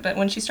accent, but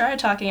when she started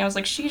talking, I was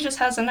like, she just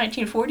has a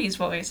 1940s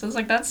voice. I was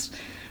like,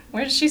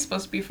 where is she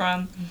supposed to be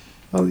from?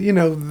 Well,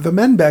 the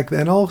men back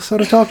then all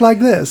sort of talked like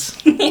this.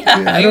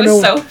 It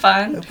was so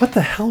fun. What the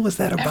hell was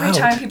that about? Every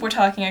time people were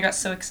talking, I got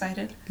so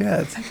excited.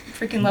 Yeah. I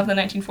freaking love the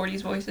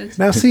 1940s voices.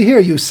 Now see here,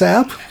 you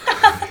sap.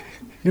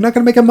 You're not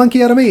going to make a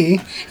monkey out of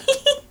me.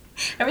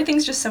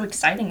 Everything's just so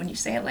exciting when you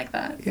say it like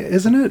that. Yeah,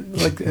 isn't it?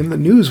 Like, and the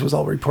news was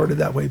all reported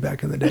that way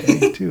back in the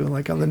day, too,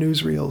 like on the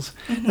newsreels.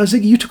 Mm-hmm. I was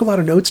thinking, you took a lot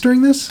of notes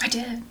during this? I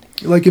did.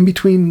 Like in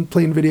between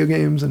playing video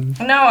games and...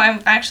 No,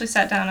 I actually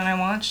sat down and I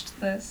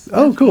watched this.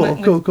 Oh, cool.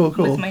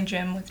 With my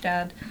gym with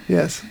Dad.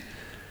 Yes.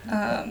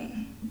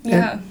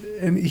 Yeah.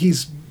 And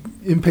he's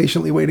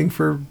impatiently waiting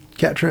for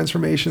cat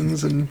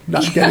transformations and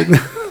not getting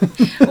them.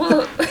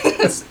 Well,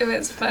 it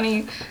was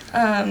funny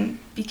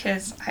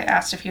because I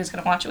asked if he was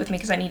going to watch it with me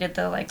because I needed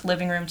the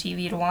living room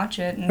TV to watch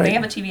it. And they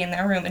have a TV in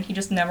their room and he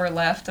just never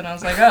left. And I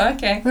was like, oh,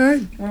 okay. All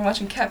right. We're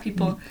watching cat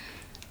people.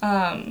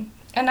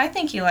 And I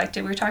think he liked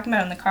it. We were talking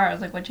about it in the car. I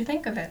was like, what'd you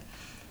think of it?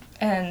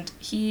 And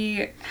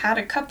he had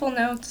a couple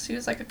notes. He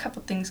was like, a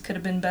couple things could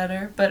have been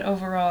better. But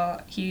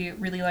overall, he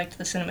really liked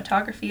the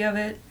cinematography of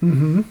it.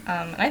 Mm-hmm.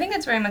 And I think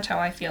that's very much how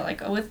I feel.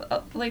 With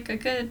a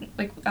good,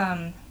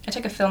 I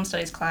took a film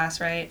studies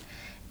class, right?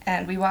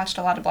 And we watched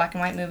a lot of black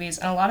and white movies.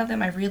 And a lot of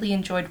them I really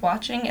enjoyed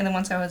watching. And then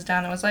once I was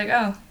done, I was like,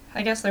 oh,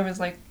 I guess there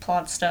was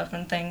plot stuff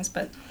and things.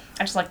 But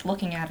I just liked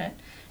looking at it.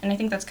 And I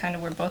think that's kind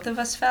of where both of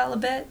us fell a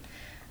bit.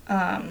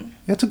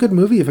 It's a good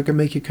movie if it can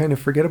make you kind of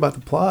forget about the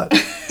plot.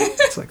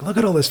 It's like, look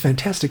at all this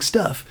fantastic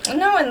stuff.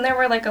 No, and there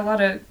were a lot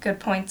of good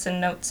points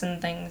and notes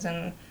and things,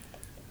 and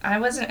I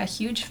wasn't a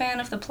huge fan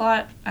of the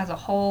plot as a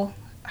whole.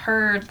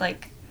 Heard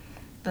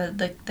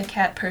the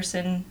cat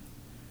person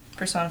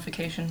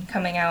personification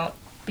coming out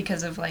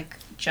because of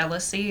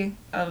jealousy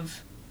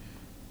of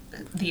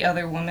the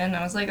other woman.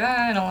 I was like,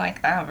 I don't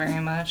like that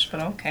very much, but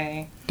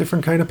okay.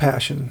 Different kind of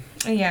passion.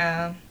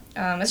 Yeah.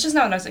 It's just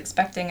not what I was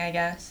expecting, I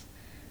guess.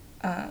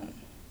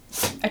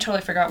 I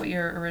totally forgot what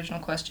your original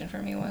question for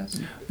me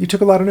was. You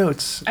took a lot of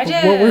notes. I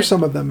did. What were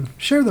some of them?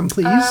 Share them,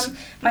 please.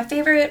 My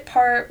favorite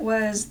part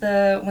was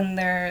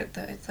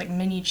it's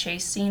mini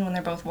chase scene when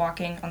they're both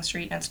walking on the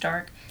street and it's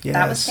dark. Yes.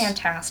 That was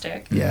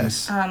fantastic.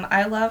 Yes.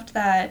 I loved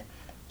that.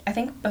 I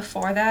think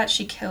before that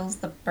she kills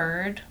the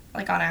bird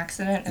on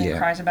accident and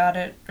cries about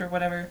it or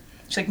whatever.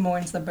 She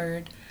mourns the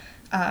bird.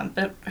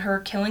 But her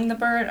killing the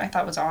bird I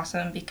thought was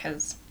awesome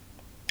because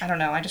I don't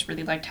know, I just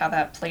really liked how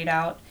that played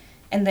out.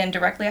 And then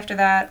directly after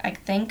that, I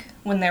think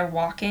when they're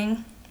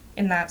walking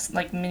in that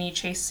mini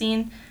chase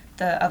scene,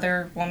 the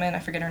other woman, I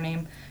forget her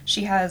name,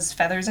 she has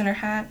feathers in her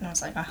hat, and I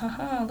was like,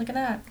 look at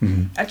that.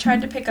 Mm-hmm. I tried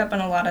to pick up on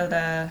a lot of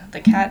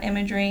the cat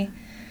imagery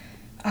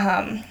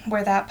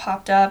where that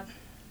popped up,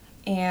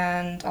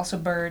 and also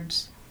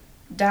birds.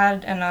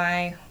 Dad and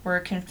I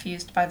were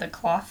confused by the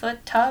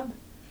clawfoot tub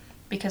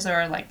because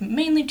there are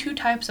mainly two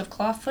types of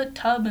clawfoot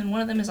tub, and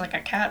one of them is a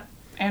cat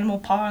animal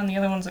paw and the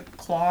other one's a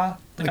claw,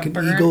 like a an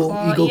bird eagle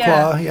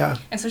claw, yeah.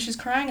 And so she's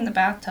crying in the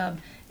bathtub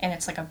and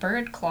it's a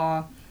bird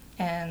claw,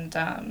 and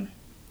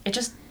it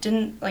just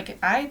didn't, like,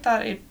 I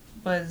thought it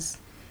was,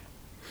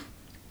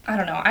 I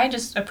don't know, I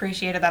just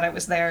appreciated that it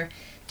was there.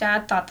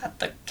 Dad thought that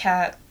the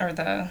cat, or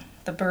the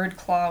bird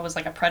claw was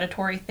like a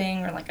predatory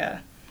thing, or like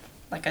a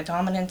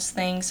dominance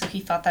thing, so he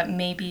thought that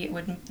maybe it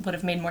would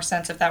have made more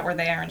sense if that were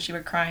there and she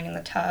were crying in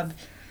the tub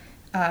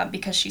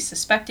because she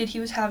suspected he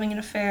was having an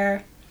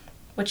affair,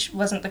 which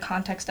wasn't the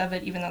context of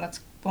it, even though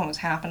that's what was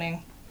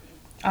happening.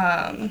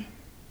 Yeah,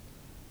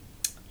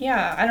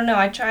 I don't know,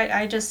 I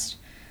tried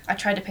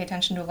to pay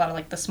attention to a lot of,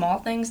 like, the small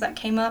things that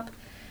came up.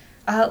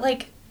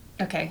 Like,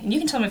 okay, and you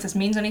can tell me if this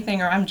means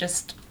anything or I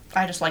just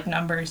like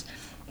numbers,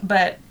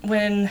 but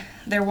when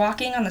they're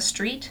walking on the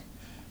street,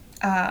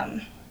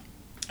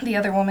 the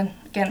other woman,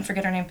 again,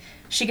 forget her name,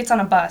 she gets on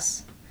a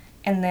bus,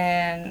 and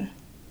then,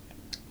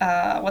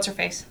 what's her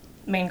face?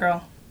 Main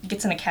girl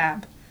gets in a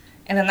cab.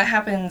 And then that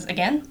happens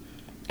again,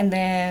 and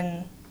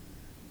then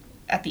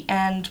at the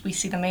end, we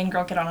see the main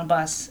girl get on a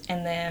bus,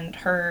 and then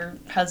her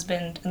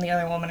husband and the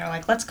other woman are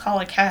like, let's call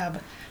a cab.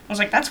 I was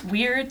like, that's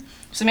weird.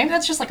 So maybe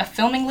that's just like a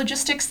filming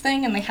logistics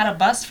thing, and they had a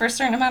bus for a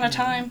certain amount of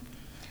time.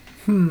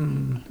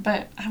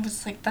 But I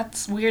was like,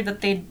 that's weird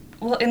that they...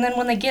 Well, and then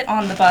when they get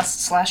on the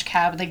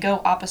bus/cab, they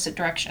go opposite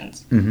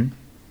directions. Mm-hmm.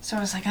 So I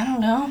was like, I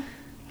don't know.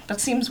 That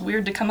seems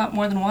weird to come up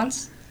more than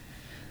once.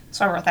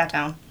 So I wrote that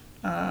down.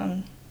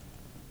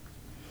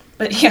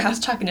 But yeah, I was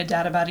talking to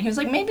Dad about it. He was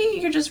like, maybe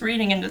you're just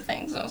reading into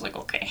things. I was like,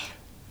 okay.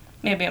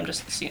 Maybe I'm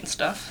just seeing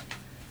stuff.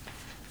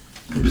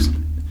 I just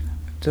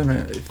don't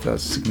know if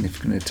that's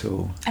significant at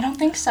all. I don't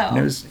think so.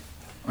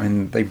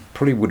 They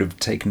probably would have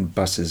taken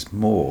buses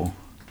more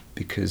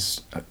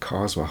because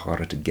cars were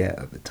harder to get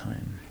at the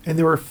time. And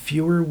there were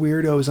fewer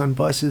weirdos on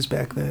buses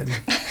back then.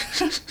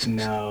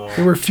 No.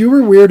 There were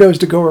fewer weirdos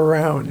to go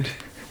around.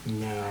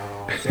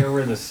 No. There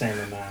were the same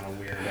amount of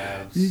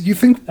weirdos. You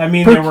think... I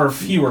mean, there were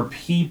fewer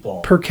people.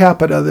 Per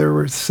capita, there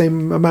were the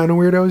same amount of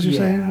weirdos, you're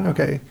saying? Yeah.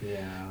 Okay.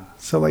 Yeah.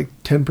 So like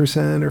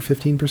 10% or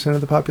 15%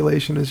 of the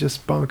population is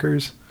just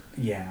bonkers.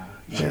 Yeah.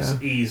 Yeah.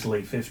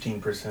 Easily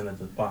 15% of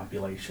the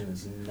population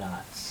is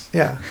nuts.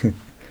 Yeah.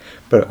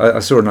 But I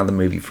saw another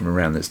movie from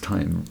around this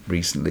time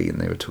recently, and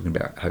they were talking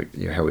about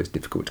how it's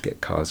difficult to get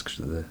cars because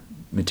of the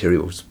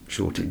materials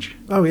shortage.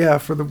 Oh, yeah,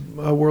 for the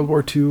World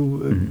War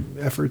II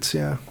efforts,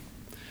 yeah.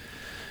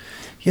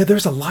 Yeah,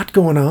 there's a lot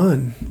going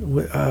on.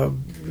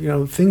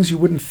 Things you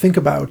wouldn't think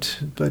about,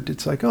 but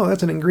it's like, oh,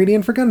 that's an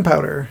ingredient for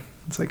gunpowder.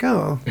 It's like,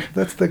 oh,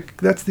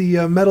 that's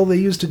the metal they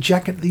use to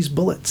jacket these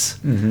bullets.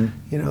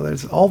 Mm-hmm.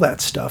 There's all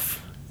that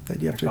stuff that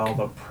you have to... All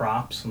the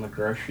props in the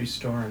grocery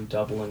store in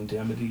Double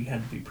Indemnity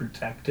had to be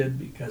protected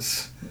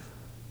because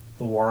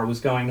the war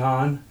was going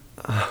on.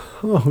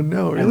 Oh,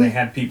 no, really? And they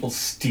had people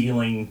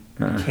stealing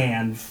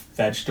canned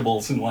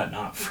vegetables and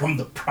whatnot from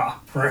the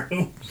prop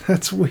room.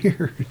 That's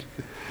weird.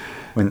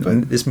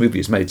 When this movie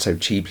was made so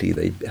cheaply,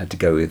 they had to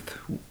go with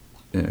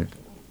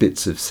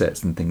bits of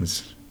sets and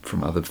things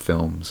from other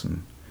films,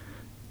 and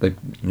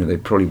they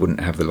probably wouldn't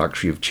have the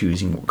luxury of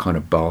choosing what kind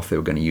of bath they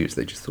were going to use.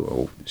 They just thought,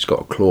 oh, it's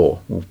got a claw,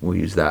 we'll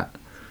use that.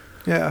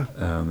 Yeah.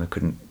 They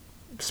couldn't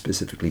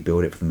specifically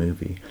build it for the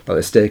movie. Like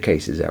the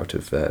staircases out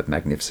of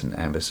Magnificent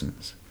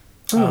Ambersons.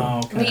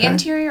 Oh, okay. The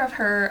interior of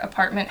her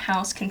apartment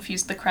house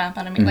confused the crap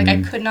out of me. Like,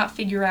 I could not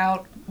figure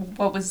out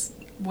what was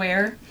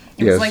where.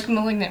 It was like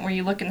Malignant, where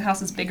you look and the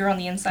house is bigger on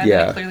the inside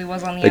than it clearly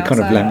was on the outside. They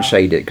kind of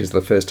lampshade it, because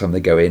the first time they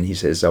go in, he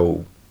says,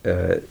 oh,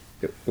 it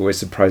always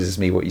surprises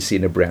me what you see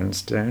in a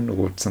brownstone,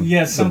 or something.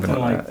 Yeah, something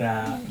like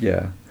that.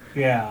 Yeah.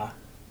 Yeah.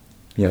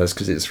 Yeah, that's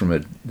because it's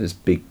from this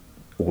big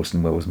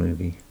Orson Welles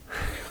movie.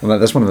 Well,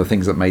 that's one of the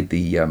things that made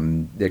the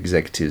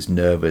executives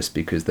nervous,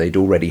 because they'd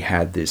already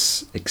had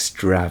this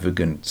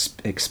extravagant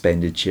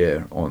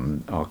expenditure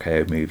on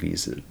RKO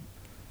movies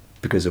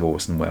because of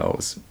Orson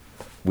Welles,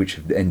 which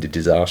have ended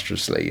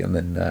disastrously, and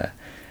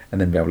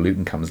then Val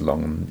Lewton comes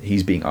along and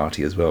he's being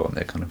arty as well, and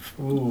they're kind of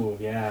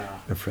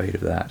afraid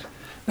of that.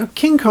 Now,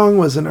 King Kong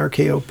was an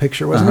RKO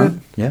picture, wasn't it?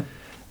 Yeah.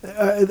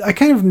 I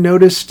kind of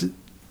noticed,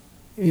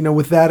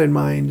 with that in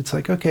mind, it's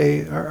like,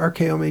 okay,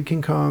 RKO made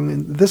King Kong,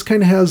 and this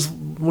kind of has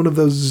one of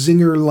those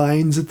zinger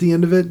lines at the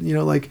end of it,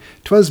 like,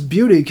 'twas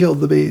beauty killed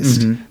the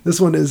beast. Mm-hmm.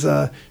 This one is,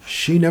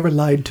 she never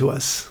lied to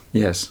us.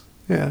 Yes.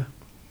 Yeah.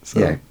 So.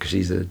 Yeah, because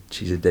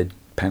she's a dead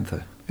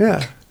panther.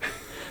 Yeah.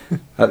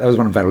 That was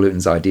one of Val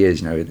Lewton's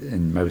ideas,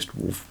 in most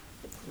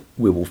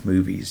werewolf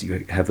movies,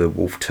 you have the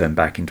wolf turn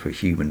back into a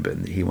human,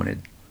 but he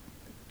wanted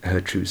her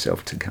true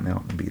self to come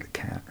out and be the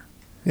cat.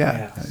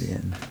 Yeah. At the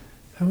end.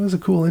 That was a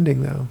cool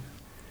ending, though.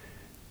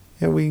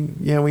 Yeah,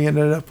 we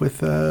ended up with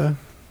the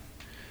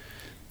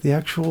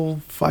actual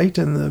fight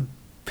and the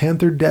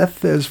panther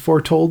death as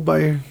foretold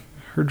by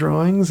her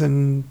drawings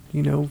and,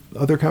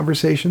 other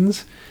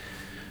conversations.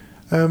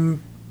 Yeah,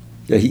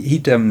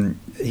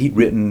 he'd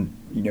written,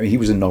 he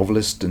was a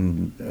novelist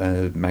and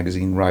a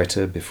magazine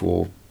writer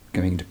before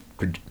going into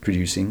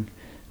producing.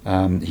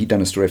 He'd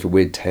done a story for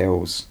Weird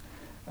Tales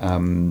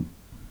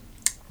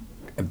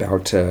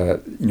about,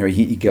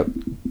 he got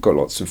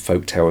lots of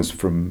folk tales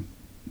from,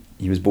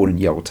 he was born in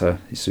Yalta,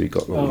 so he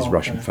got all these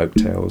Russian folk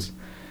tales,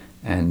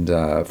 and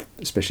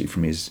especially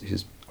from his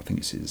I think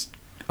it's his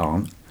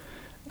aren't.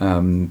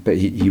 But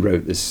he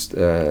wrote this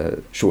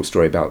short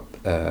story about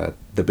the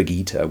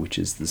Begita, which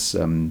is this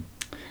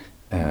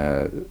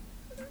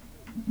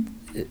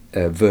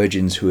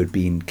virgins who had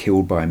been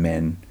killed by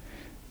men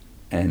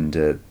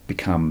and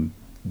become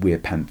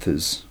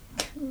werepanthers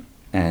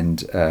and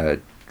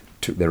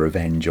took their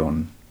revenge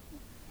on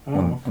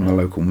the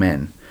local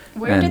men.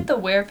 Where did the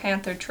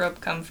werepanther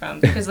trope come from?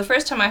 Because the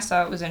first time I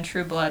saw it was in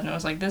True Blood, and I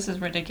was like, this is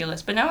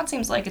ridiculous. But now it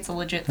seems like it's a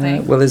legit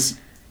thing. Well, there's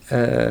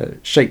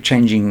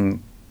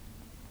shape-changing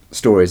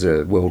stories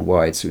are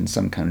worldwide, so in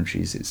some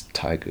countries it's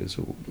tigers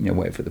or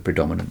whatever the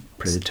predominant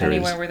predator is.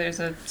 Anywhere where there's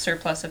a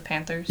surplus of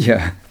panthers.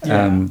 Yeah.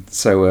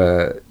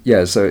 So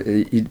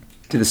he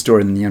did a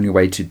story, and the only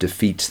way to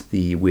defeat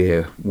the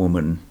were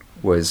woman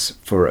was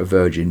for a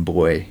virgin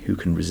boy who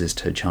can resist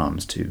her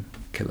charms to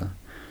kill her.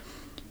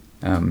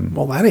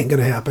 Well, that ain't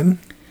gonna happen.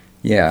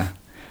 Yeah.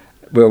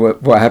 Well,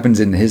 what happens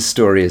in his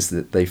story is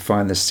that they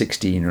find the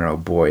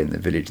 16-year-old boy in the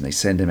village and they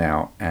send him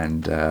out,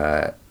 and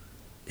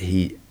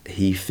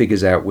he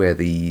figures out where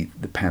the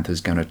panther's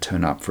going to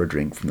turn up for a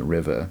drink from the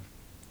river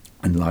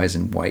and lies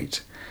in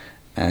wait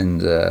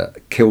and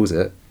kills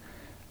it,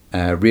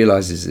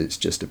 realizes it's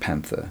just a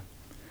panther,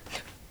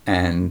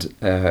 and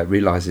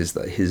realizes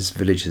that his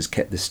village has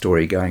kept this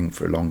story going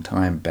for a long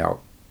time about,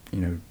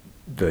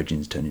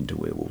 virgins turn into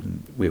werewolves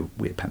and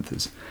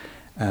werepanthers.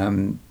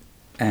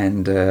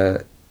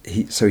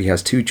 He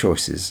has two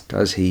choices.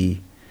 Does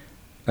he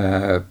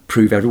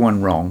prove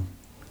everyone wrong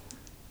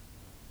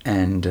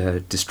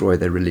and destroy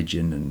their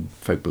religion and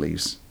folk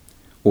beliefs,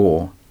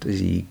 or does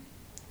he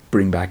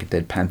bring back a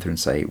dead panther and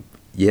say,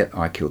 yeah,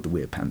 I killed the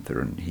werepanther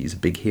and he's a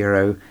big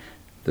hero?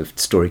 The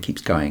story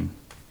keeps going.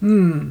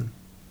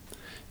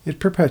 It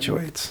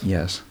perpetuates.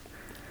 Yes.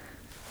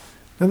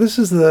 Now, this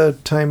is the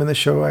time in the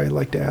show I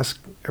like to ask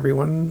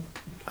everyone,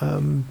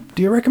 do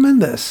you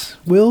recommend this?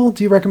 Will,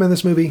 do you recommend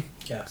this movie?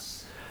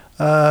 Yes.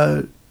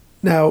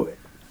 Now,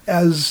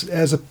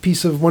 as a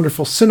piece of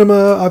wonderful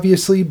cinema,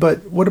 obviously,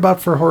 but what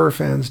about for horror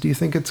fans? Do you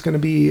think it's going to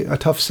be a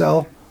tough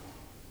sell?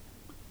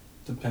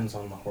 Depends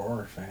on the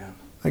horror fan.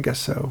 I guess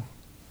so.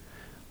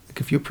 Like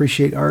if you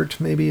appreciate art,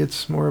 maybe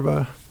it's more of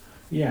a...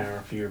 Yeah, or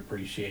if you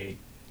appreciate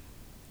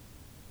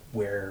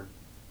where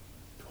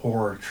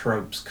horror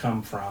tropes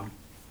come from.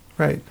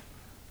 Right.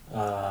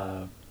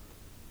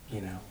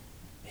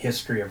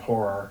 History of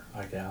horror,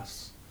 I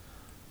guess.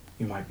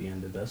 You might be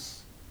into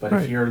this. But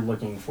Right. if you're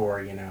looking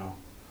for,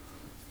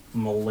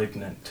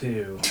 Malignant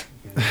 2,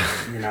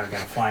 you're not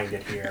going to find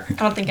it here. I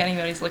don't think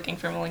anybody's looking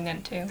for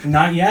Malignant 2.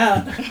 Not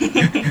yet.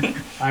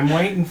 I'm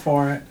waiting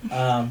for it.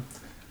 I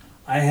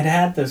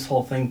had this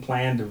whole thing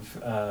planned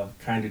of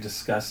kind of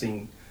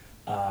discussing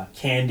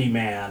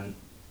Candyman,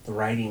 the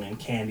writing in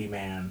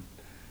Candyman,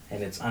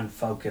 and its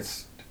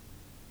unfocused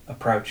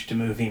approach to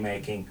movie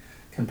making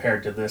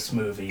compared to this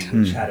movie,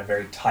 which had a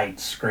very tight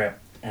script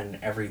and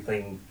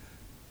everything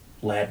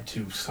led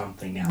to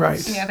something else.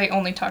 Right. Yeah, they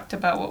only talked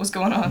about what was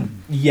going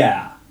on.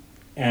 Yeah.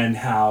 And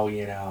how,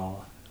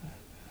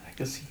 I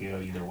guess you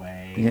go either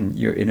way. And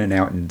you're in and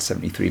out in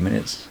 73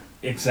 minutes.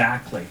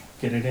 Exactly.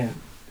 Get it in.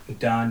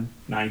 Done.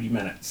 90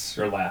 minutes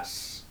or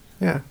less.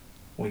 Yeah.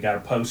 We got a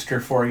poster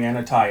for you and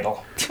a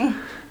title.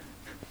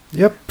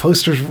 Yep,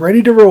 poster's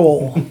ready to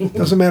roll.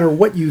 Doesn't matter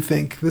what you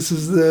think. This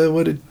is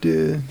what it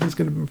is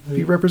going to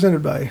be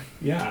represented by.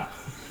 Yeah.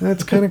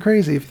 That's kind of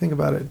crazy if you think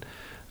about it.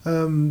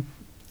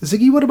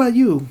 Ziggy, what about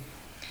you?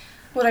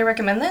 Would I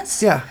recommend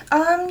this? Yeah.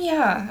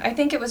 Yeah. I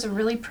think it was a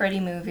really pretty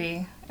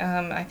movie.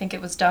 I think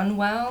it was done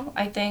well.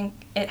 I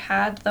think it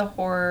had the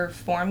horror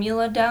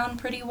formula down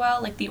pretty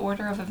well. Like the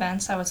order of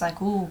events, I was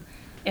like, ooh,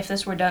 if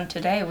this were done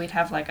today, we'd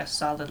have like a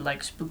solid,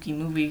 like, spooky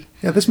movie.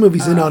 Yeah, this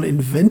movie's in on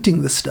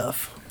inventing the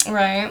stuff.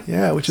 Right.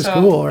 Yeah, which is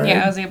cool, right?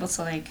 Yeah, I was able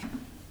to, like,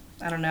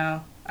 I don't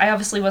know. I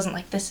obviously wasn't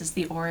like, this is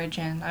the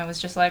origin. I was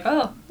just like,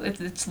 oh,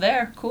 it's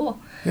there. Cool.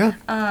 Yeah.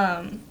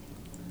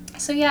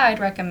 So yeah, I'd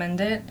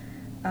recommend it.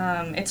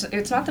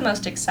 It's not the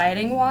most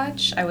exciting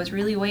watch. I was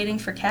really waiting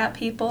for cat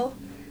people,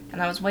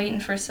 and I was waiting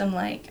for some,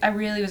 like, I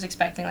really was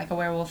expecting like a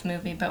werewolf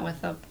movie, but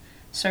with a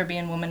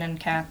Serbian woman and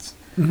cats.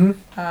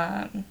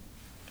 Mm-hmm.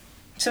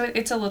 So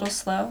it's a little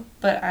slow,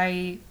 but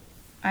I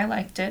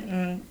liked it,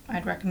 and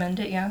I'd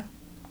recommend it. Yeah.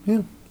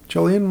 Yeah.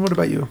 Jolien, what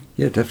about you?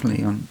 Yeah,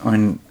 definitely.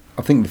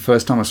 I think the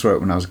first time I saw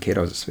it when I was a kid,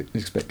 I was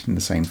expecting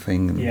the same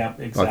thing. And Yeah,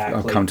 exactly.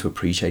 I've come to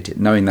appreciate it,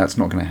 knowing that's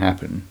not going to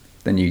happen.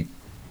 Then you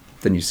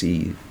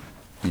see,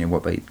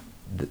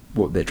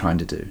 what they're trying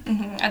to do.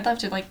 Mm-hmm. I'd love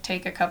to like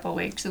take a couple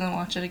weeks and then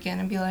watch it again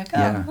and be like, oh,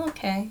 Yeah.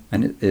 okay.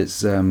 And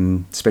it's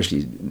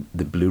especially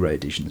the Blu-ray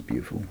edition is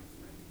beautiful,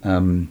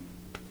 and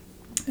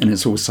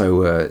it's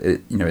also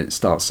it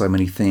starts so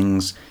many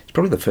things. It's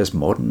probably the first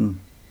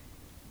modern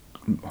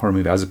horror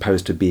movie, as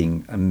opposed to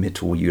being a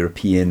Middle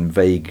European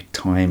vague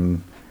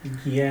time.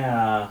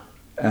 Yeah.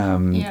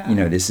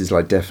 This is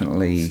like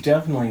definitely. It's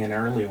definitely an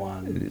early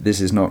one.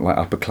 This is not like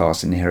upper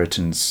class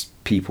inheritance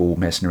people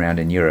messing around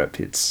in Europe.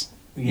 It's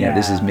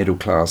this is middle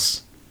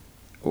class,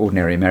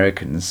 ordinary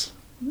Americans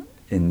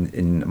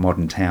in a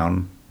modern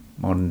town,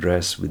 modern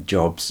dress with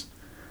jobs.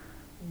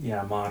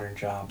 modern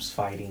jobs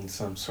fighting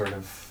some sort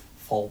of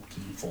folk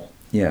evil.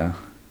 Yeah.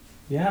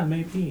 Yeah,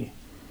 maybe.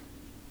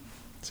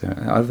 So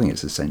I think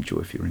it's essential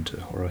if you're into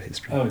horror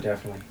history. Oh,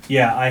 definitely.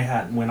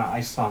 Yeah, when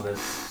I saw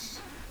this,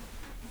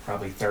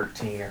 probably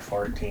 13 or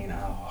 14.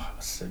 Oh, I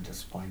was so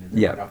disappointed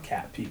there were no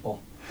cat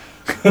people.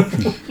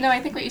 No, I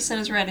think what you said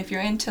is right. If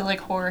you're into like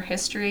horror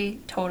history,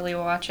 totally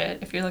watch it.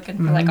 If you're looking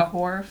for like a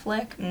horror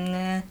flick,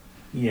 nah.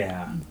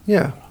 Yeah.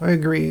 Yeah, I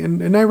agree,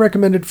 and I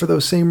recommend it for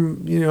those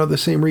same the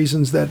same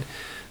reasons that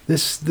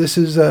this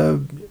is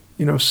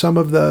some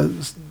of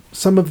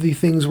the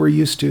things we're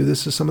used to.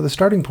 This is some of the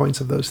starting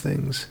points of those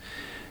things,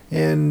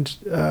 and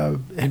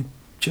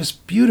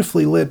just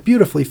beautifully lit,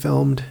 beautifully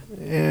filmed,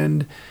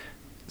 and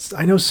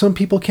I know some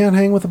people can't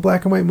hang with a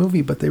black and white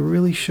movie, but they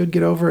really should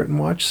get over it and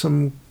watch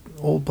some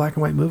old black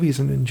and white movies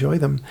and enjoy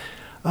them.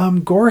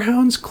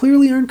 Gorehounds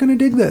clearly aren't going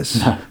to dig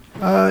this.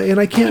 And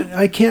I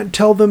can't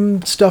tell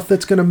them stuff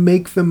that's going to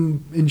make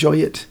them enjoy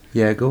it.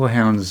 Yeah,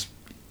 Gorehounds,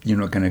 you're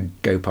not going to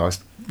go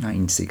past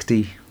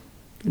 1960.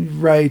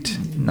 Right.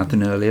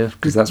 Nothing earlier,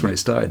 because that's when it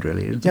started,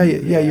 really. Isn't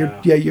it?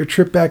 Yeah. Your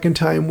trip back in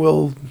time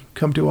will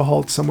come to a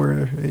halt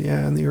somewhere.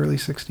 In the early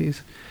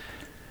 '60s.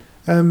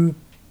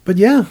 But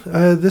yeah,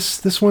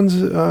 this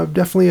one's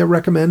definitely a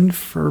recommend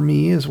for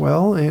me as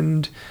well,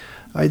 and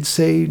I'd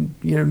say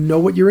know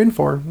what you're in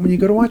for when you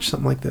go to watch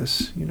something like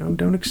this.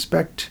 Don't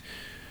expect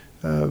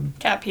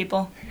Cat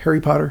people. Harry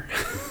Potter.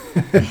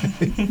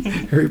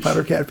 Harry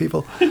Potter cat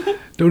people.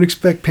 Don't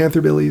expect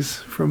Panther Billies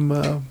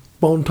from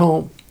Bon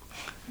Temps.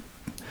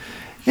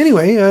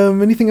 Anyway,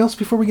 anything else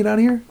before we get out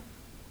of here?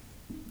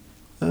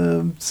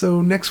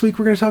 So next week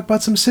we're going to talk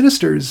about some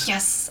Sinisters.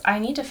 Yes, I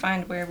need to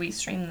find where we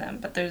stream them,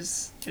 but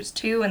there's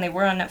 2 and they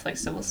were on Netflix,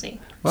 so we'll see.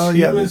 Well,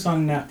 2 is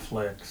on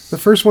Netflix. The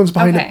first one's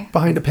behind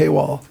a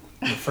paywall.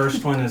 The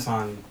first one is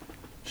on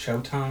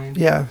Showtime.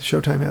 Yeah,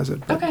 Showtime has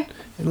it. Okay.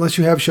 Unless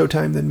you have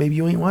Showtime, then maybe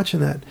you ain't watching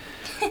that.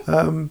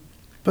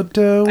 But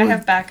I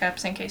have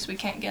backups in case we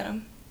can't get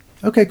them.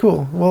 Okay,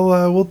 cool.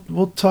 Well,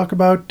 we'll talk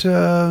about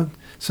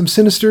some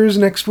Sinisters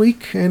next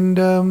week,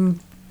 and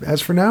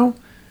as for now,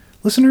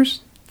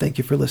 listeners, thank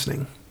you for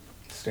listening.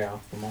 Stay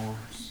off the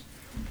Mars.